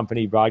second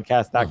company,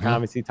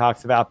 broadcast.com, as he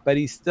talks about, but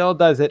he still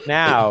does it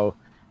now,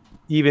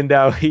 even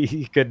though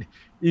he could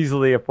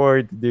easily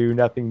afford to do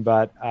nothing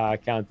but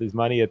count his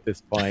money at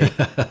this point,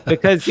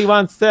 because he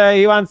wants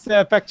to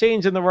affect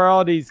change in the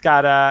world. He's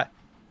got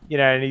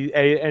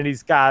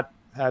he's got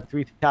a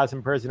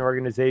 3,000 person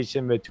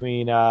organization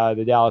between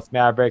the Dallas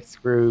Mavericks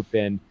group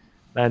and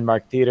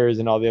Landmark Theaters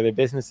and all the other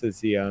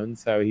businesses he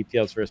owns. So he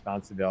feels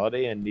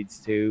responsibility and needs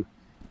to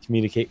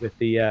communicate with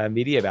the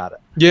media about it.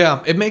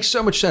 Yeah, it makes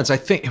so much sense. I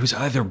think it was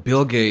either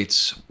Bill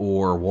Gates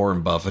or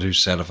Warren Buffett who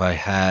said if I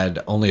had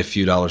only a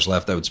few dollars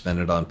left, I would spend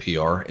it on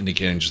PR,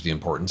 indicating just the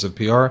importance of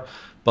PR.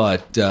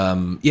 But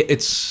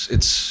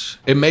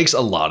it makes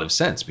a lot of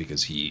sense,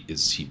 because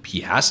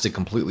he has to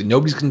completely,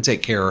 nobody's going to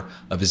take care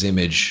of his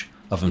image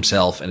of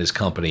himself and his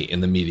company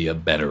in the media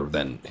better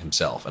than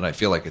himself. And I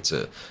feel like it's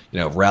a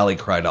rally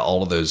cry to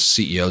all of those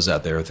CEOs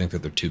out there who think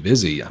that they're too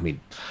busy. I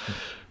mean,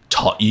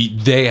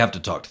 they have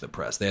to talk to the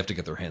press. They have to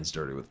get their hands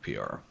dirty with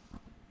PR.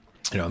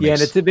 And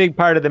it's a big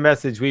part of the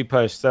message we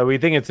push. So we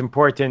think it's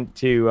important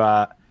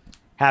to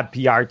have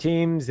PR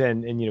teams,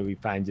 and we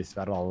find just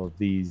about all of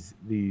these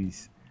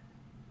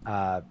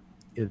the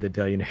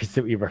billionaires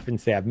that we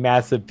reference, they have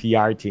massive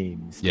PR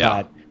teams.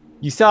 Yeah. But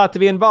you still have to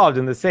be involved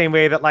in the same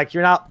way that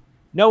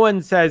no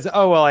one says,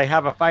 oh, well, I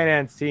have a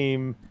finance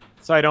team,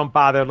 so I don't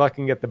bother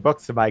looking at the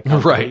books of my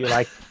company. Right. You're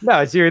like,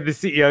 no, you're the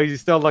CEO. You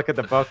still look at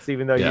the books,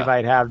 even though you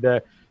might have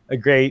a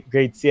great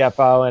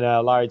CFO and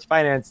a large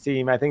finance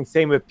team. I think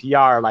same with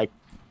PR.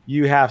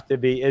 You have to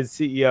be, as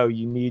CEO,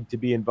 you need to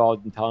be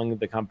involved in telling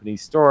the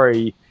company's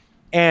story,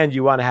 and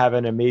you want to have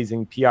an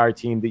amazing PR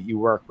team that you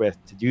work with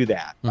to do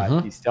that.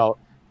 But you still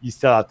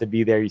have to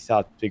be there. You still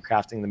have to be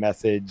crafting the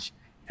message.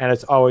 And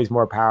it's always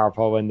more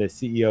powerful when the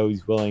CEO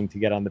is willing to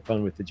get on the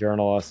phone with the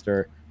journalist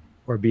or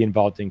be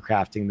involved in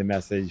crafting the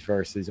message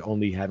versus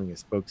only having a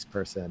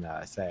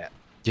spokesperson say it.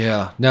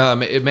 Yeah, no, I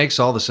mean, it makes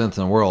all the sense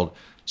in the world.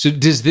 So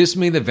does this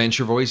mean that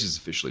Venture Voice is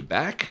officially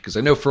back? Because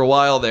I know for a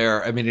while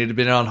there, I mean, it had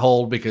been on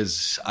hold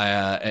because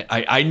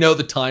I know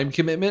the time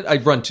commitment. I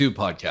run 2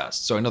 podcasts,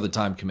 so I know the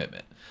time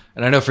commitment.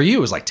 And I know for you,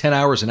 it was like 10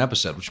 hours an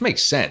episode, which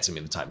makes sense. I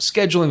mean, the time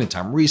scheduling, the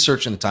time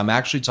researching, the time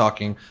actually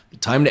talking, the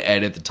time to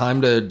edit, the time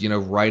to,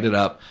 write it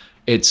up.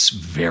 It's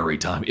very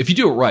time. If you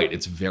do it right,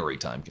 it's very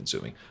time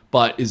consuming.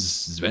 But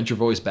is Venture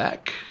Voice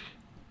back?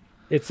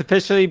 It's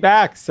officially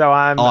back. So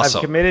I'm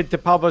committed to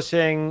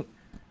publishing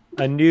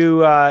a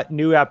new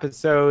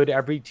episode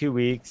every 2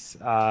 weeks.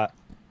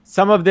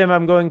 Some of them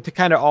I'm going to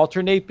kind of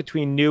alternate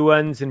between new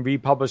ones and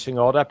republishing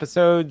old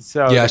episodes.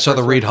 So yeah, I saw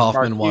the Reid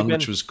Hoffman one,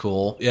 which was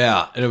cool.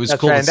 Yeah, and it was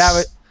cool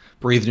to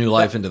breathe new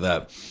life into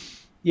that.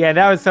 Yeah,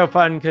 that was so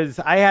fun because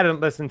I hadn't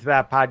listened to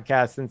that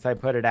podcast since I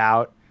put it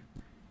out.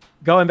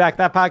 Going back,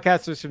 that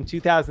podcast was from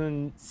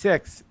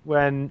 2006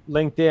 when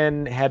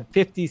LinkedIn had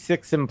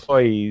 56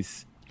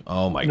 employees.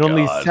 Oh my and God.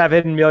 Only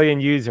 7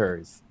 million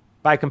users.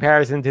 By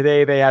comparison,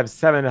 today they have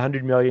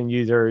 700 million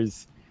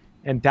users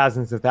and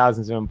thousands of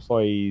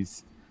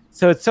employees.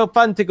 So it's so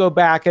fun to go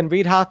back, and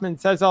Reid Hoffman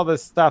says all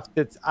this stuff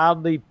that's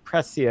oddly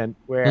prescient,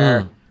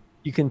 where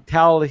you can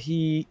tell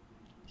he's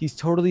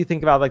totally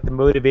thinking about the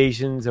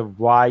motivations of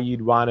why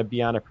you'd want to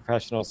be on a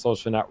professional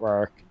social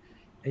network.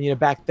 And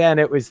back then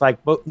it was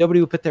nobody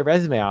would put their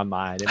resume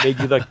online. It made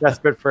you look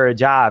desperate for a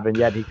job, and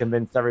yet he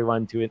convinced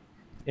everyone to,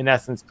 in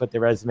essence, put their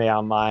resume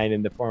online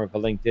in the form of a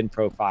LinkedIn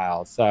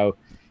profile. So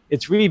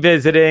it's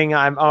revisiting.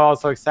 I'm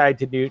also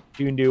excited to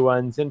do new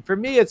ones, and for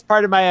me, it's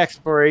part of my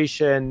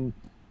exploration.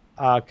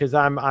 Because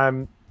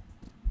I'm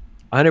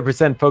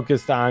 100%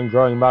 focused on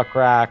growing Muck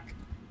Rack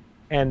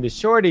and the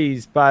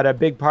shorties, but a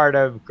big part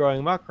of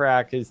growing Muck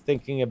Rack is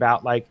thinking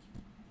about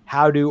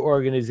how do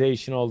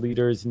organizational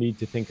leaders need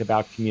to think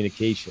about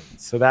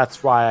communications. So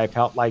that's why I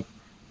felt like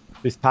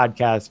this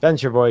podcast,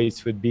 Venture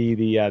Voice, would be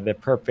the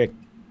perfect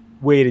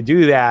way to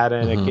do that.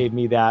 And it gave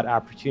me that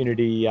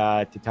opportunity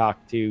to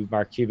talk to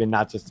Mark Cuban,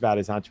 not just about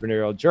his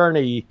entrepreneurial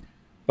journey,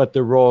 but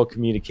the role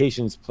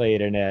communications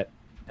played in it.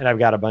 And I've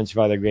got a bunch of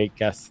other great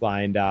guests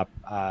lined up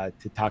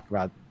to talk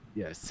about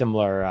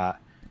similar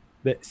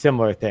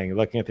thing,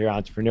 looking at their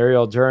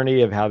entrepreneurial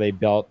journey of how they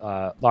built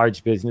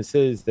large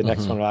businesses. The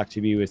next one will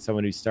actually be with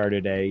someone who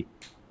started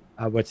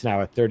what's now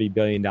a $30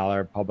 billion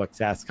public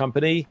SaaS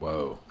company.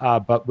 Whoa!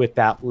 But with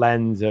that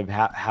lens of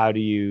how do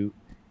you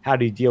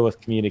deal with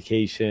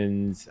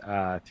communications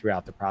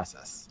throughout the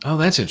process? Oh,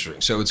 that's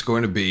interesting. So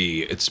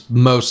it's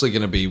mostly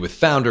going to be with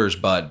founders,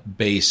 but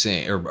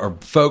basing or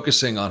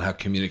focusing on how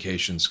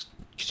communications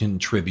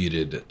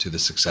contributed to the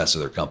success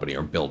of their company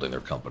or building their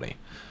company.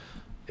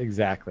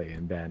 Exactly.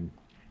 And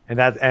in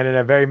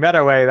a very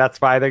meta way, that's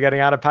why they're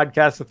getting on a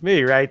podcast with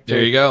me, right?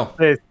 There you go.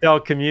 They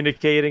still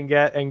communicate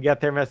and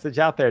get their message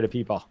out there to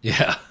people.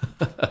 Yeah.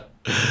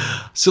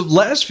 So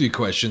last few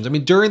questions. I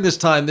mean, during this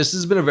time, this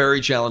has been a very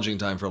challenging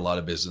time for a lot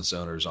of business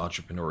owners,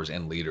 entrepreneurs,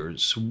 and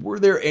leaders. Were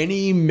there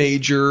any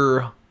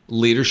major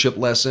leadership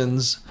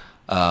lessons,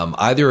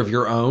 either of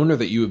your own or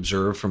that you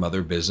observed from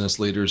other business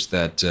leaders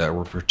that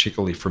were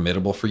particularly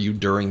formidable for you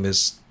during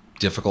this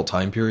difficult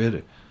time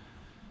period?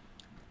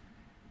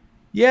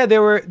 Yeah,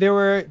 there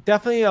were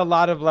definitely a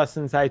lot of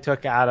lessons I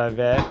took out of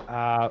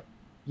it.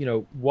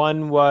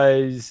 One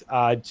was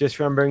just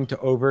remembering to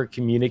over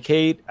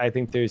communicate. I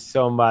think there's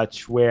so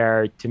much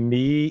where, to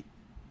me,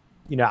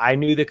 I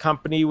knew the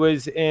company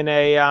was in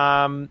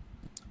a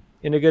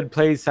good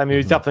place. I mean, it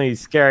was definitely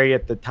scary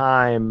at the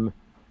time,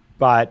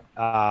 but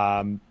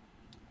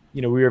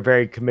we were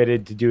very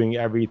committed to doing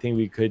everything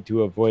we could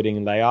to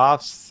avoiding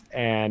layoffs,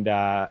 and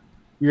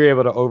we were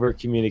able to over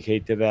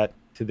communicate to the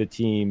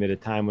team at a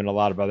time when a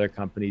lot of other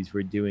companies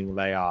were doing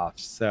layoffs.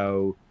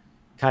 So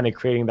kind of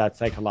creating that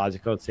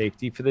psychological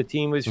safety for the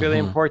team was really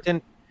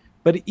important.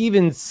 But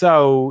even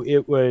so,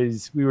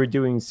 we were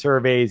doing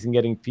surveys and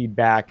getting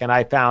feedback. And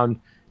I found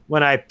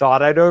when I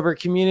thought I'd over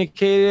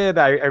communicated,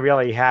 I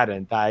really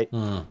hadn't. I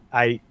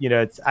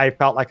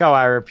felt like,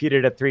 I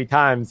repeated it 3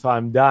 times, so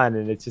I'm done.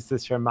 And it's just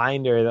this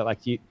reminder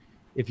that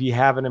if you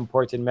have an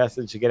important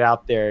message to get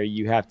out there,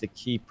 you have to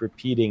keep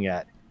repeating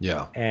it.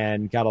 Yeah.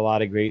 And got a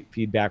lot of great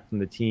feedback from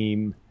the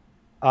team.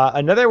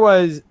 Another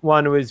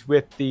one was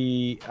with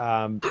the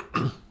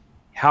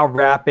how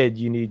rapid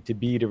you need to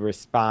be to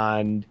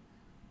respond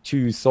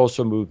to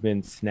social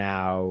movements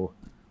now,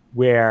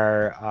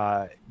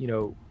 where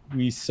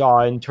we saw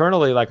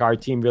internally, like, our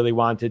team really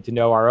wanted to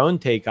know our own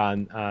take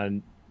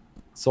on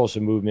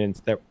social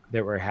movements that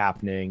were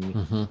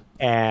happening.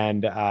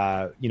 And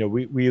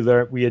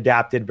we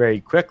adapted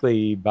very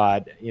quickly,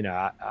 but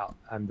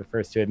I'm the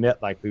first to admit,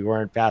 we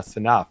weren't fast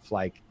enough.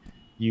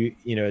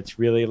 It's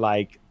really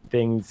like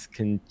things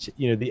can,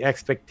 the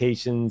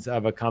expectations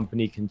of a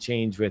company can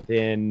change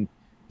within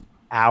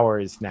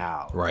hours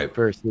now, right,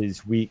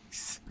 versus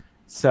weeks.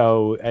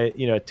 So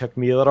it took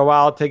me a little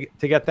while to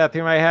get that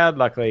through my head.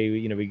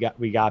 Luckily,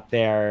 we got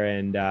there,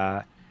 and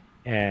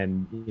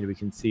we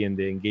can see in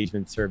the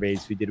engagement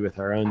surveys we did with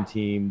our own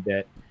team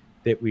that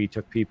we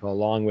took people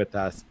along with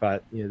us.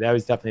 But that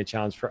was definitely a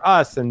challenge for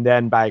us, and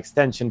then by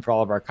extension for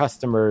all of our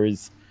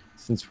customers,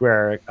 since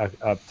we're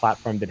a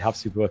platform that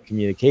helps people with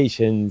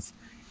communications,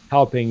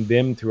 helping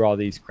them through all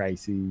these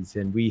crises.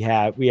 And we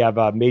have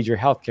a major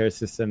healthcare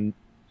system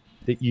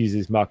that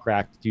uses Muck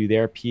Rack to do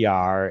their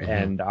PR,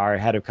 and our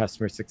head of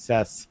customer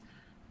success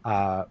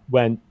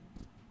went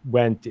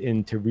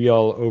into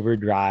real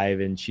overdrive,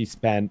 and she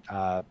spent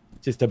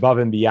just above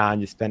and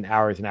beyond, just spent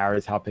hours and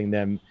hours helping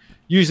them.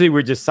 Usually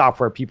we're just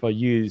software people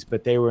use,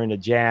 but they were in a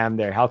jam,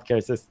 their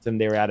healthcare system,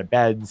 they were out of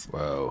beds.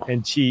 Whoa.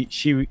 And she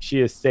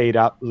has stayed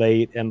up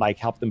late and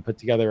helped them put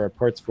together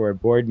reports for a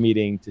board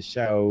meeting to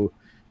show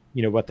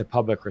what the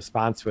public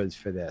response was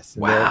for this.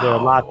 And wow. there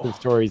are lots of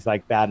stories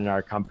like that in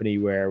our company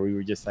where we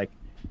were just like,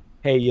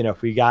 hey,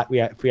 if we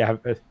have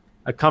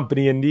a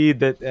company in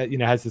need that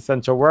has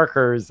essential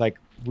workers,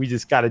 we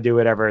just got to do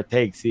whatever it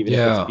takes, even if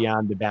it's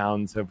beyond the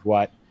bounds of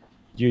what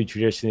you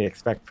traditionally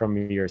expect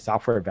from your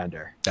software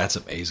vendor. That's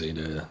amazing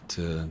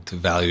to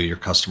value your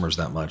customers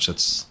that much.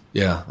 That's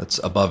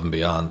above and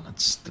beyond.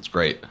 That's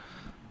great.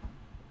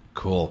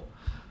 Cool.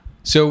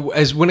 So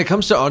when it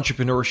comes to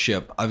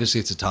entrepreneurship, obviously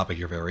it's a topic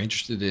you're very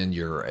interested in.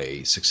 You're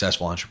a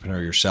successful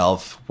entrepreneur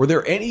yourself. Were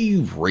there any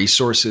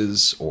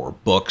resources or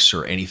books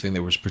or anything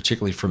that was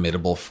particularly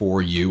formidable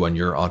for you on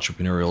your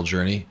entrepreneurial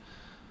journey?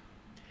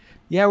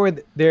 Yeah,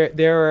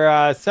 there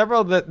are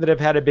several that have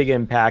had a big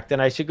impact.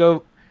 And I should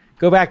go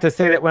back to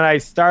say that when I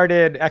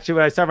started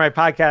my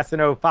podcast in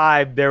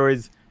 2005, there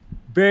was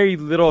very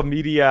little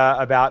media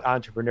about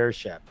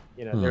entrepreneurship.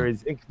 There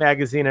was Inc.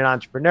 Magazine and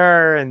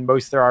Entrepreneur, and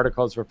most of their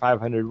articles were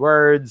 500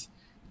 words.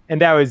 And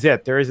that was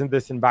it. There isn't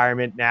this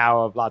environment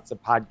now of lots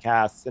of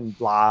podcasts and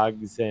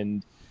blogs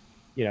and,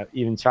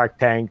 even Shark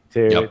Tank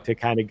to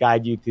kind of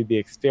guide you through the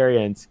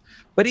experience.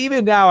 But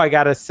even now, I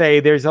got to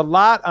say, there's a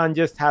lot on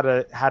just how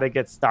to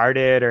get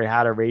started or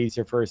how to raise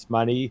your first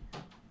money.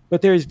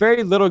 but there's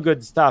very little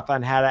good stuff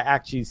on how to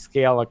actually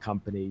scale a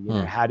company. You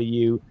know, how do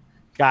you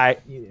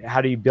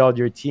build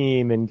your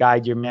team and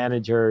guide your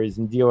managers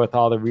and deal with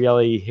all the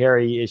really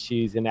hairy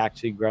issues in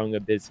actually growing a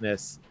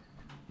business.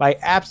 My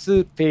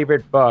absolute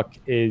favorite book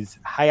is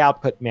High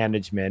Output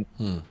Management.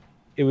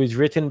 It was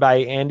written by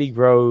Andy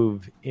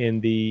Grove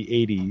in the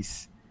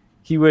 80s.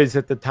 He was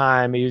at the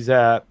time, he was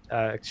a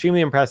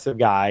extremely impressive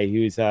guy. He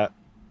was a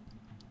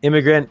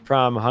immigrant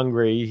from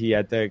Hungary. He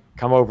had to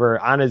come over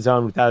on his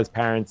own without his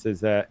parents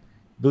as I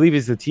believe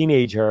as a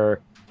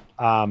teenager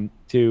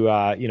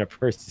to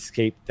first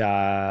escaped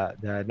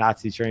the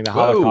Nazis during the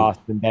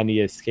Holocaust, and then he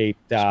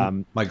escaped.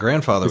 My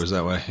grandfather was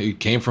that way. He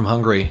came from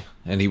Hungary,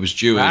 and he was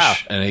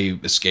Jewish, and he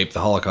escaped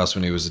the Holocaust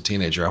when he was a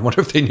teenager. I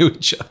wonder if they knew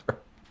each other.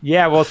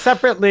 Yeah, well,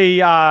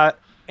 separately,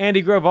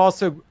 Andy Grove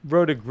also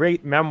wrote a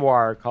great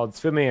memoir called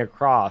Swimming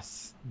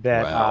Across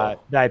that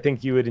I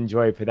think you would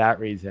enjoy for that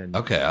reason.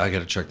 Okay, I got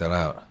to check that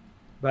out.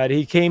 But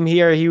he came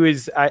here. He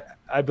was,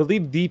 I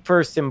believe, the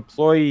first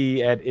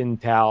employee at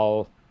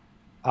Intel.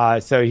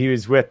 So he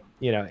was with,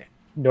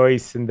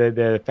 Noyce and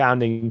the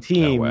founding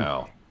team. Oh,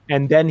 wow.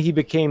 And then he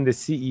became the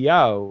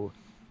CEO.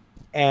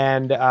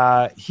 And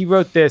he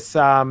wrote this,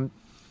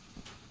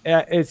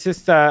 it's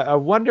just a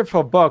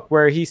wonderful book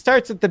where he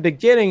starts at the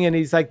beginning and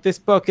he's like, this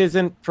book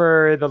isn't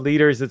for the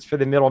leaders, it's for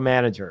the middle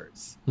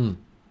managers.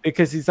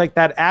 Because he's like,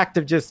 that act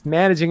of just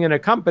managing in a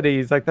company,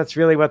 he's like, that's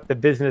really what the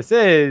business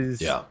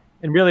is. Yeah.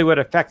 And really what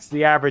affects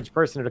the average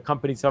person at a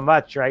company so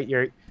much, right?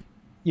 You're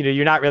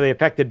not really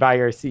affected by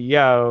your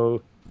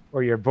CEO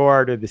or your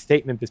board or the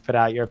statement that's put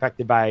out. You're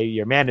affected by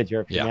your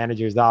manager. If your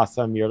manager's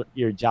awesome,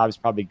 your job's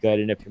probably good.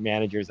 And if your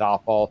manager's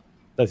awful,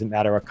 doesn't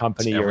matter what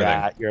company you're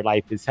at, your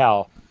life is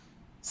hell.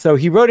 So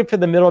he wrote it for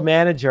the middle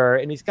manager,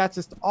 and he's got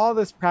just all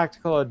this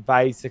practical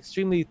advice,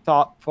 extremely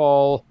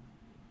thoughtful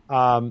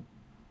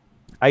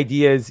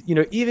ideas,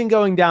 even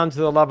going down to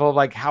the level of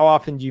like, how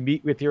often do you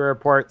meet with your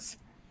reports?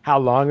 How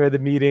long are the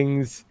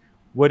meetings?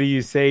 What do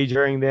you say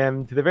during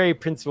them? To the very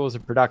principles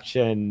of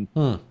production.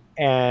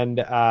 And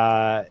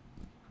I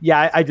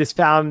just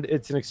found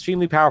it's an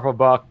extremely powerful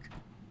book.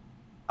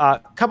 A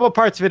couple of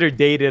parts of it are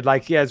dated.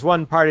 Like he has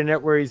one part in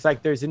it where he's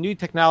like, there's a new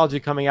technology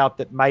coming out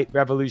that might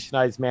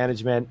revolutionize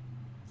management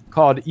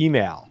called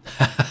email.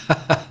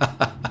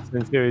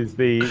 Since it was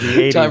the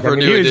 80s. Time for a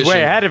new he was edition.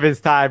 Way ahead of his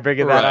time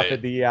bringing that up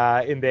in the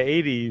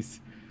 80s.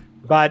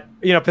 But,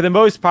 for the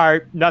most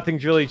part,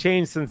 nothing's really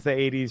changed since the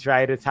 80s,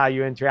 right? It's how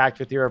you interact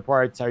with your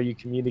reports. Are you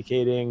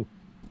communicating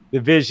the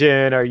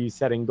vision? Are you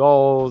setting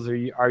goals?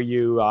 Are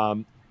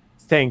you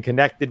staying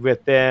connected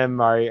with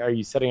them? Are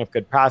you setting up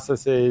good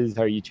processes?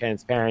 Are you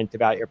transparent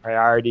about your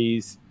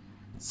priorities?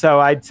 So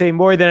I'd say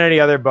more than any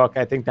other book,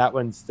 I think that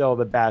one's still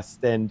the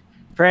best. And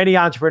for any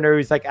entrepreneur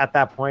who's like at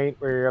that point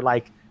where you're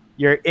like,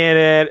 you're in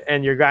it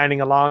and you're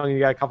grinding along and you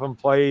got a couple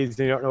employees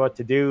and you don't know what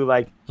to do,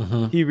 like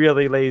he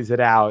really lays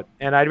it out.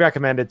 And I'd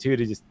recommend it too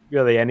to just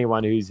really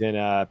anyone who's in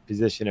a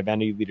position of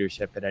any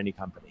leadership at any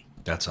company.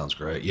 That sounds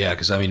great. Yeah,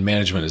 because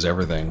management is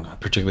everything,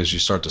 particularly as you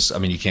start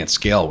to, you can't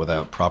scale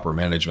without proper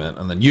management.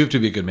 And then you have to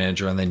be a good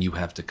manager, and then you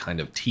have to kind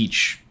of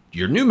teach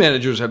your new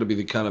managers how to be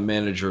the kind of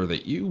manager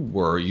that you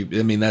were.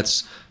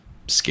 That's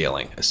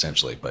scaling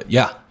essentially. But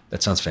yeah,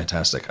 that sounds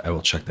fantastic. I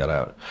will check that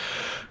out.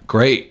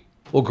 Great.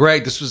 Well,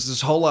 Greg, this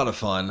was a whole lot of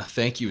fun.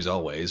 Thank you as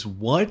always.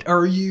 What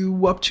are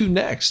you up to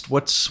next?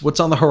 What's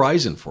on the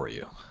horizon for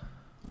you?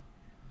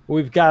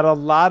 We've got a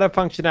lot of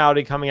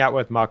functionality coming out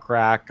with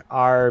Muckrack.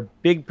 Our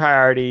big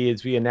priority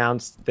is we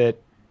announced that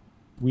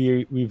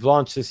we've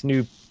launched this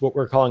new, what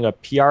we're calling a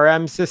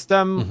PRM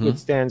system, which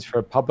stands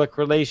for Public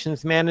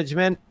Relations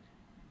Management.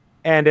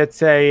 And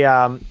it's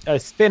a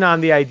spin on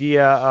the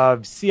idea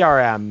of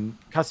CRM,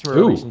 Customer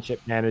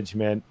Relationship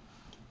Management.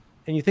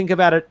 And you think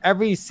about it,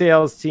 every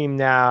sales team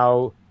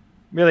now,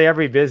 really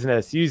every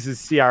business uses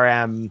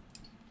CRM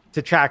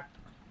to track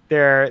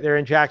their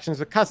interactions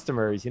with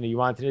customers. You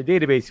want it in a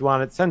database, you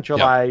want it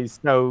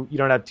centralized, so you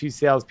don't have two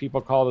salespeople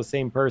call the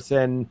same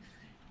person.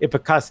 If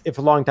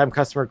a longtime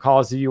customer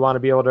calls you, you want to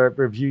be able to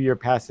review your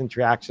past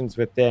interactions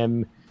with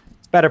them.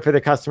 It's better for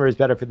the customers,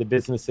 better for the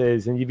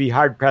businesses, and you'd be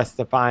hard pressed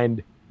to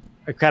find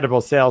a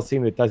credible sales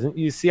team that doesn't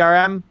use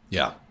CRM.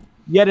 Yeah.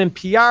 Yet in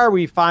PR,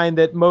 we find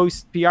that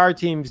most PR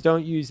teams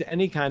don't use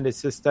any kind of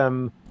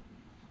system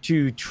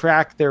to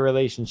track their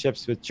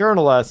relationships with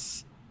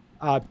journalists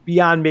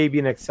beyond maybe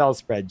an Excel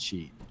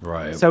spreadsheet.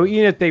 Right. So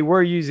even if they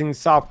were using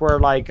software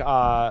like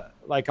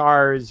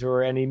ours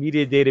or any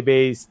media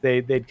database,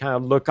 they'd kind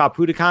of look up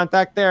who to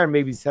contact there and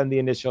maybe send the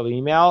initial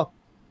email,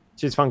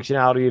 which is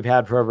functionality we've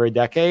had for over a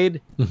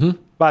decade.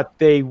 But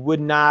they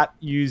would not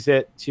use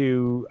it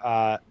to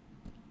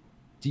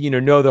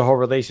know the whole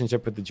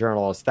relationship with the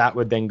journalist. That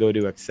would then go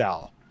to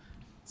Excel.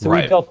 So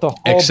we built the whole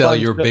Excel,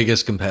 your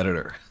biggest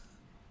competitor.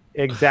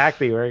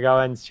 Exactly. We're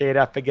going straight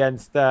up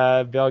against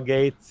Bill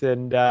Gates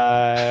and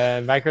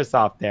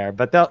Microsoft there.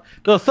 But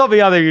there'll still be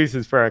other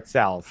uses for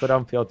Excel, so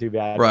don't feel too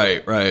bad.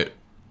 Right.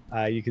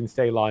 You can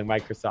stay long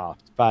Microsoft.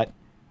 But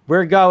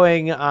we're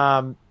going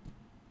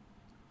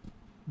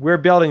we're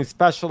building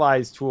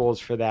specialized tools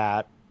for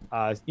that.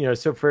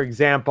 So for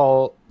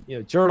example,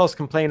 journalists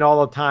complain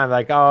all the time,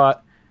 like, oh,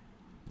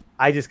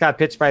 I just got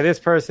pitched by this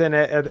person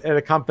at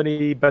a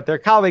company, but their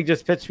colleague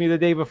just pitched me the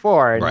day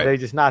before, and they're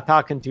just not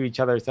talking to each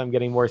other, so I'm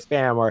getting more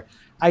spam. Or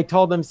I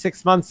told them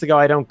 6 months ago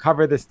I don't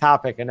cover this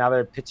topic, and now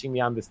they're pitching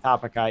me on this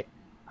topic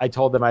I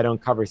told them I don't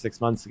cover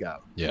 6 months ago.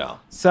 Yeah.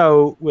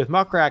 So with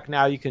Muck Rack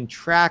now, you can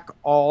track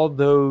all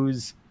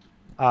those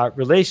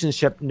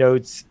relationship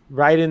notes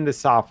right in the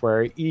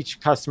software. Each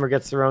customer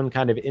gets their own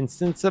kind of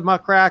instance of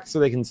Muck Rack, so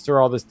they can store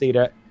all this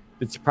data.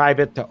 It's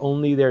private to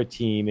only their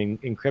team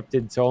and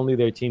encrypted so only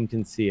their team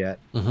can see it.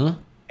 Mm-hmm.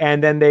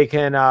 And then they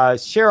can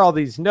share all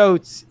these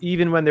notes.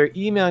 Even when they're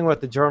emailing with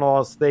the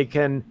journalists, they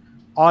can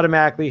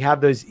automatically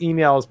have those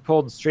emails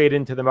pulled straight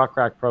into the Muck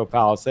Rack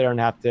profile, so they don't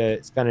have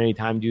to spend any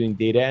time doing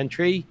data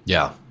entry.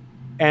 Yeah.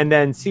 And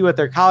then see what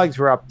their colleagues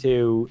were up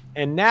to.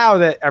 And now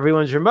that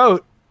everyone's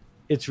remote,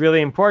 it's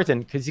really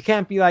important, because you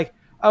can't be like,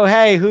 oh,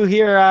 hey, who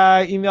here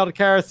emailed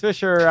Kara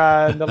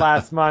Swisher in the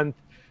last month?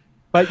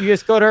 But you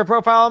just go to her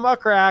profile on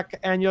Muck Rack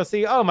and you'll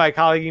see, oh, my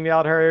colleague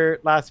emailed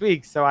her last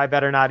week, so I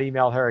better not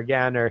email her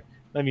again, or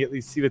let me at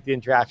least see what the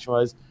interaction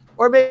was.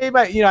 Or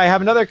maybe I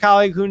have another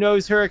colleague who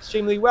knows her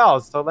extremely well,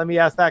 so let me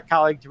ask that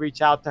colleague to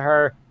reach out to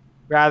her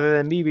rather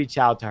than me reach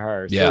out to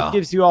her. So it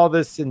gives you all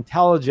this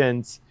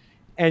intelligence,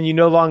 and you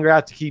no longer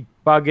have to keep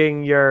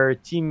bugging your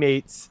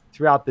teammates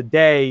throughout the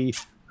day.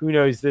 Who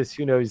knows this?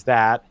 Who knows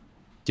that?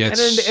 And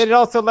then it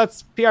also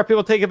lets PR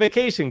people take a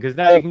vacation, because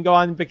now you can go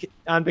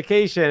on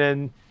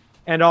vacation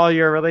and all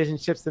your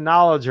relationships and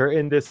knowledge are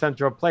in this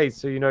central place.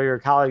 So your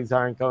colleagues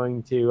aren't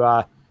going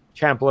to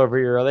trample over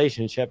your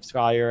relationships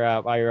while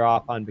you're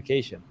off on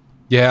vacation.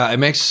 Yeah, it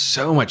makes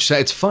so much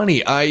sense. It's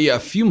funny. A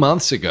few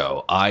months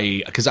ago,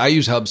 because I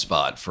use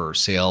HubSpot for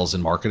sales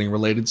and marketing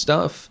related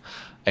stuff,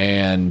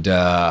 and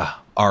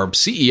our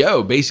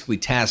CEO basically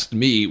tasked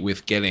me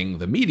with getting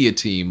the media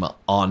team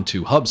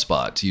onto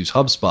HubSpot to use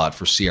HubSpot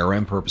for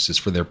CRM purposes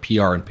for their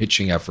PR and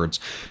pitching efforts.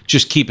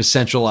 Just keep a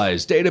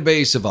centralized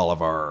database of all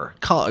of our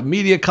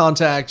media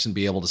contacts and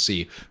be able to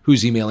see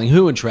who's emailing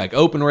who and track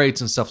open rates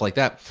and stuff like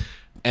that.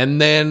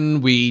 And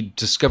then we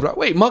discovered,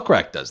 wait, Muck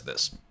Rack does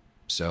this.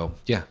 So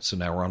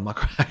now we're on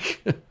Muck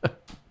Rack.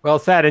 Well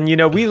said. And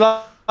we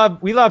love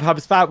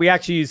HubSpot. We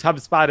actually use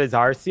HubSpot as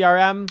our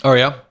CRM. Oh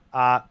yeah.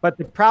 But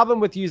the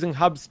problem with using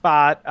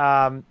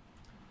HubSpot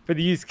for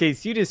the use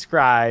case you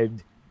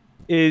described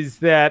is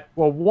that,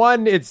 well,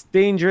 one, it's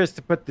dangerous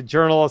to put the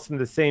journalists in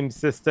the same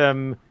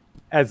system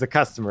as the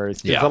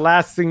customers. Because the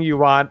last thing you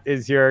want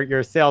is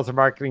your sales or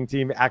marketing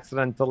team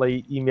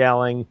accidentally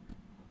emailing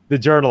the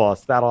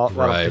journalists. That'll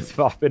piss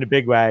off in a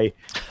big way.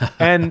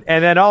 and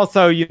then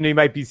also, you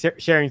might be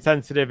sharing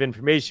sensitive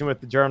information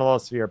with the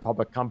journalists if you're a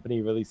public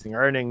company releasing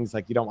earnings.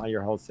 Like, you don't want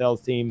your whole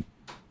sales team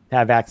to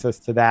have access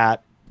to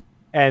that.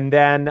 And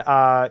then,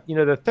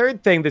 the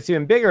third thing that's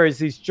even bigger is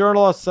these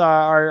journalists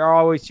are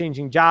always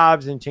changing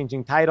jobs and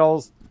changing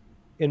titles.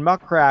 In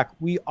Muck Rack,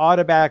 we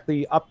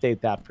automatically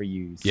update that for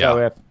you. So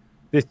if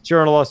this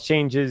journalist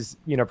changes,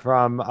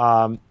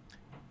 from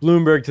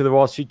Bloomberg to the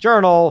Wall Street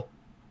Journal,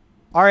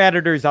 our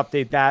editors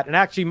update that. And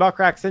actually, Muck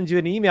Rack sends you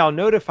an email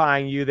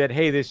notifying you that,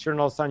 hey, this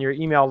journalist on your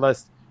email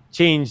list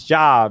changed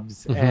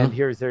jobs, and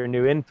here's their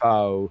new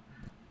info.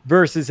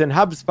 Versus in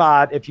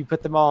HubSpot, if you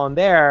put them all in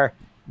there,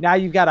 now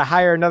you've got to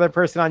hire another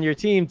person on your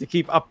team to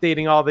keep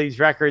updating all these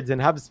records in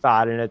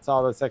HubSpot, and it's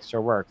all this extra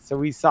work. So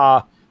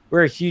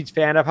we're a huge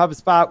fan of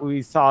HubSpot.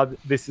 We saw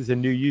this is a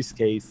new use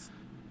case.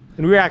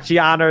 And we're actually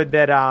honored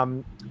that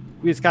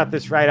we just got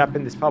this write-up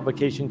in this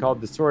publication called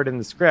The Sword and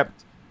the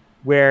Script,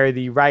 where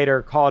the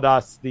writer called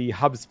us the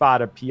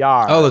HubSpot of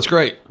PR. Oh, that's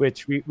great.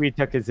 Which we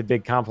took as a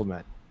big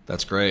compliment.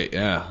 That's great,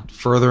 yeah.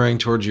 Furthering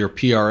towards your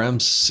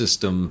PRM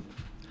system.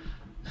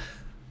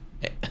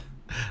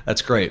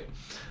 That's great.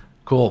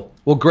 Cool.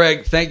 Well,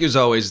 Greg, thank you as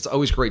always. It's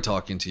always great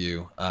talking to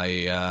you.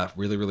 I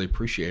really, really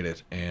appreciate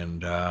it.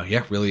 And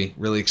really,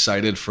 really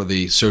excited for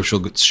the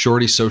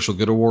Shorty Social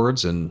Good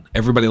Awards. And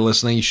everybody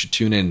listening, you should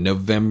tune in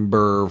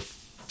November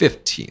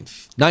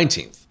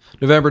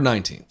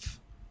 19th.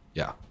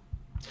 Yeah.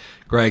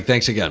 Greg,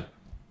 thanks again.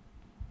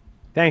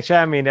 Thanks for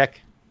having me,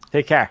 Nick.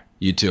 Take care.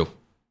 You too.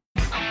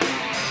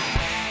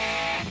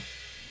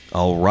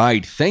 All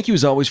right. Thank you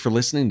as always for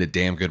listening to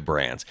Damn Good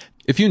Brands.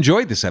 If you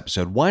enjoyed this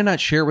episode, why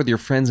not share with your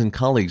friends and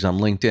colleagues on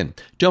LinkedIn?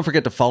 Don't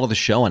forget to follow the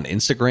show on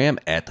Instagram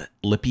at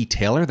Lippy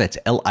Taylor. That's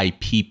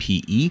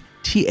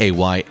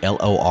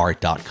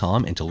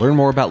LippyTaylor.com. And to learn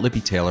more about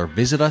Lippy Taylor,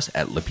 visit us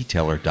at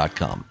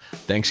lippytaylor.com.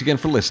 Thanks again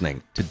for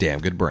listening to Damn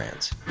Good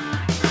Brands.